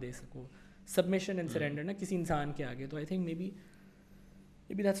पावर दे सको, submission and surrender ना किसी इंसान के आगे. तो I think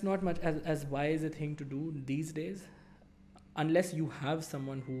maybe that's not much as wise a thing to do these days, unless you have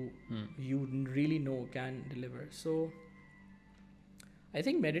someone who you really know can deliver. So I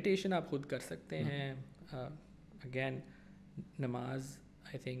think meditation आप खुद कर सकते हैं. अगेन नमाज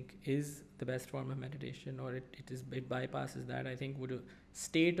I think is the best form of meditation, और it bypasses that. I think वो जो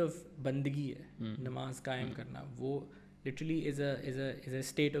state of बंदगी है नमाज कायम करना, वो literally is a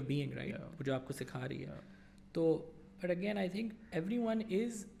state of being, right, वो जो आपको सिखा रही है. तो but again I think everyone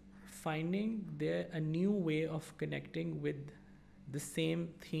is finding there a new way of connecting with the same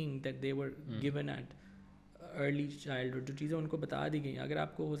thing that they were given at early childhood. जो चीज़ें उनको बता दी गई. अगर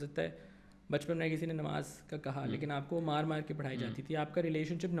आपको हो सकता है बचपन में किसी ने नमाज का कहा, लेकिन आपको मार के पढ़ाई जाती थी, आपका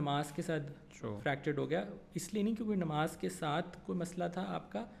रिलेशनशिप नमाज के साथ फ्रैक्चर्ड हो गया. इसलिए नहीं क्योंकि नमाज के साथ कोई मसला था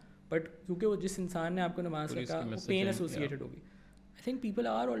आपका, बट क्योंकि वो जिस इंसान ने आपको नमाज का कहा, वो पेन एसोसिएटेड होगी. I think people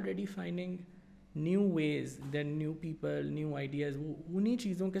are already finding new ways, then new people, new ideas. वो उन्हीं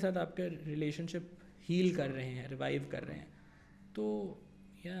चीज़ों के साथ आपका रिलेशनशिप हील कर रहे हैं, रिवाइव कर रहे हैं. तो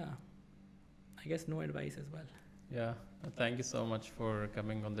या I guess no advice as well. Yeah, thank you so much for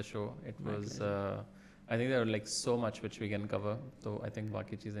coming on the show. It was, I think there are like so much which we can cover. So I think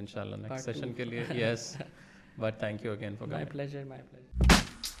बाकी चीज़ inshallah next session के लिए. Yes, but thank you again for coming. My pleasure.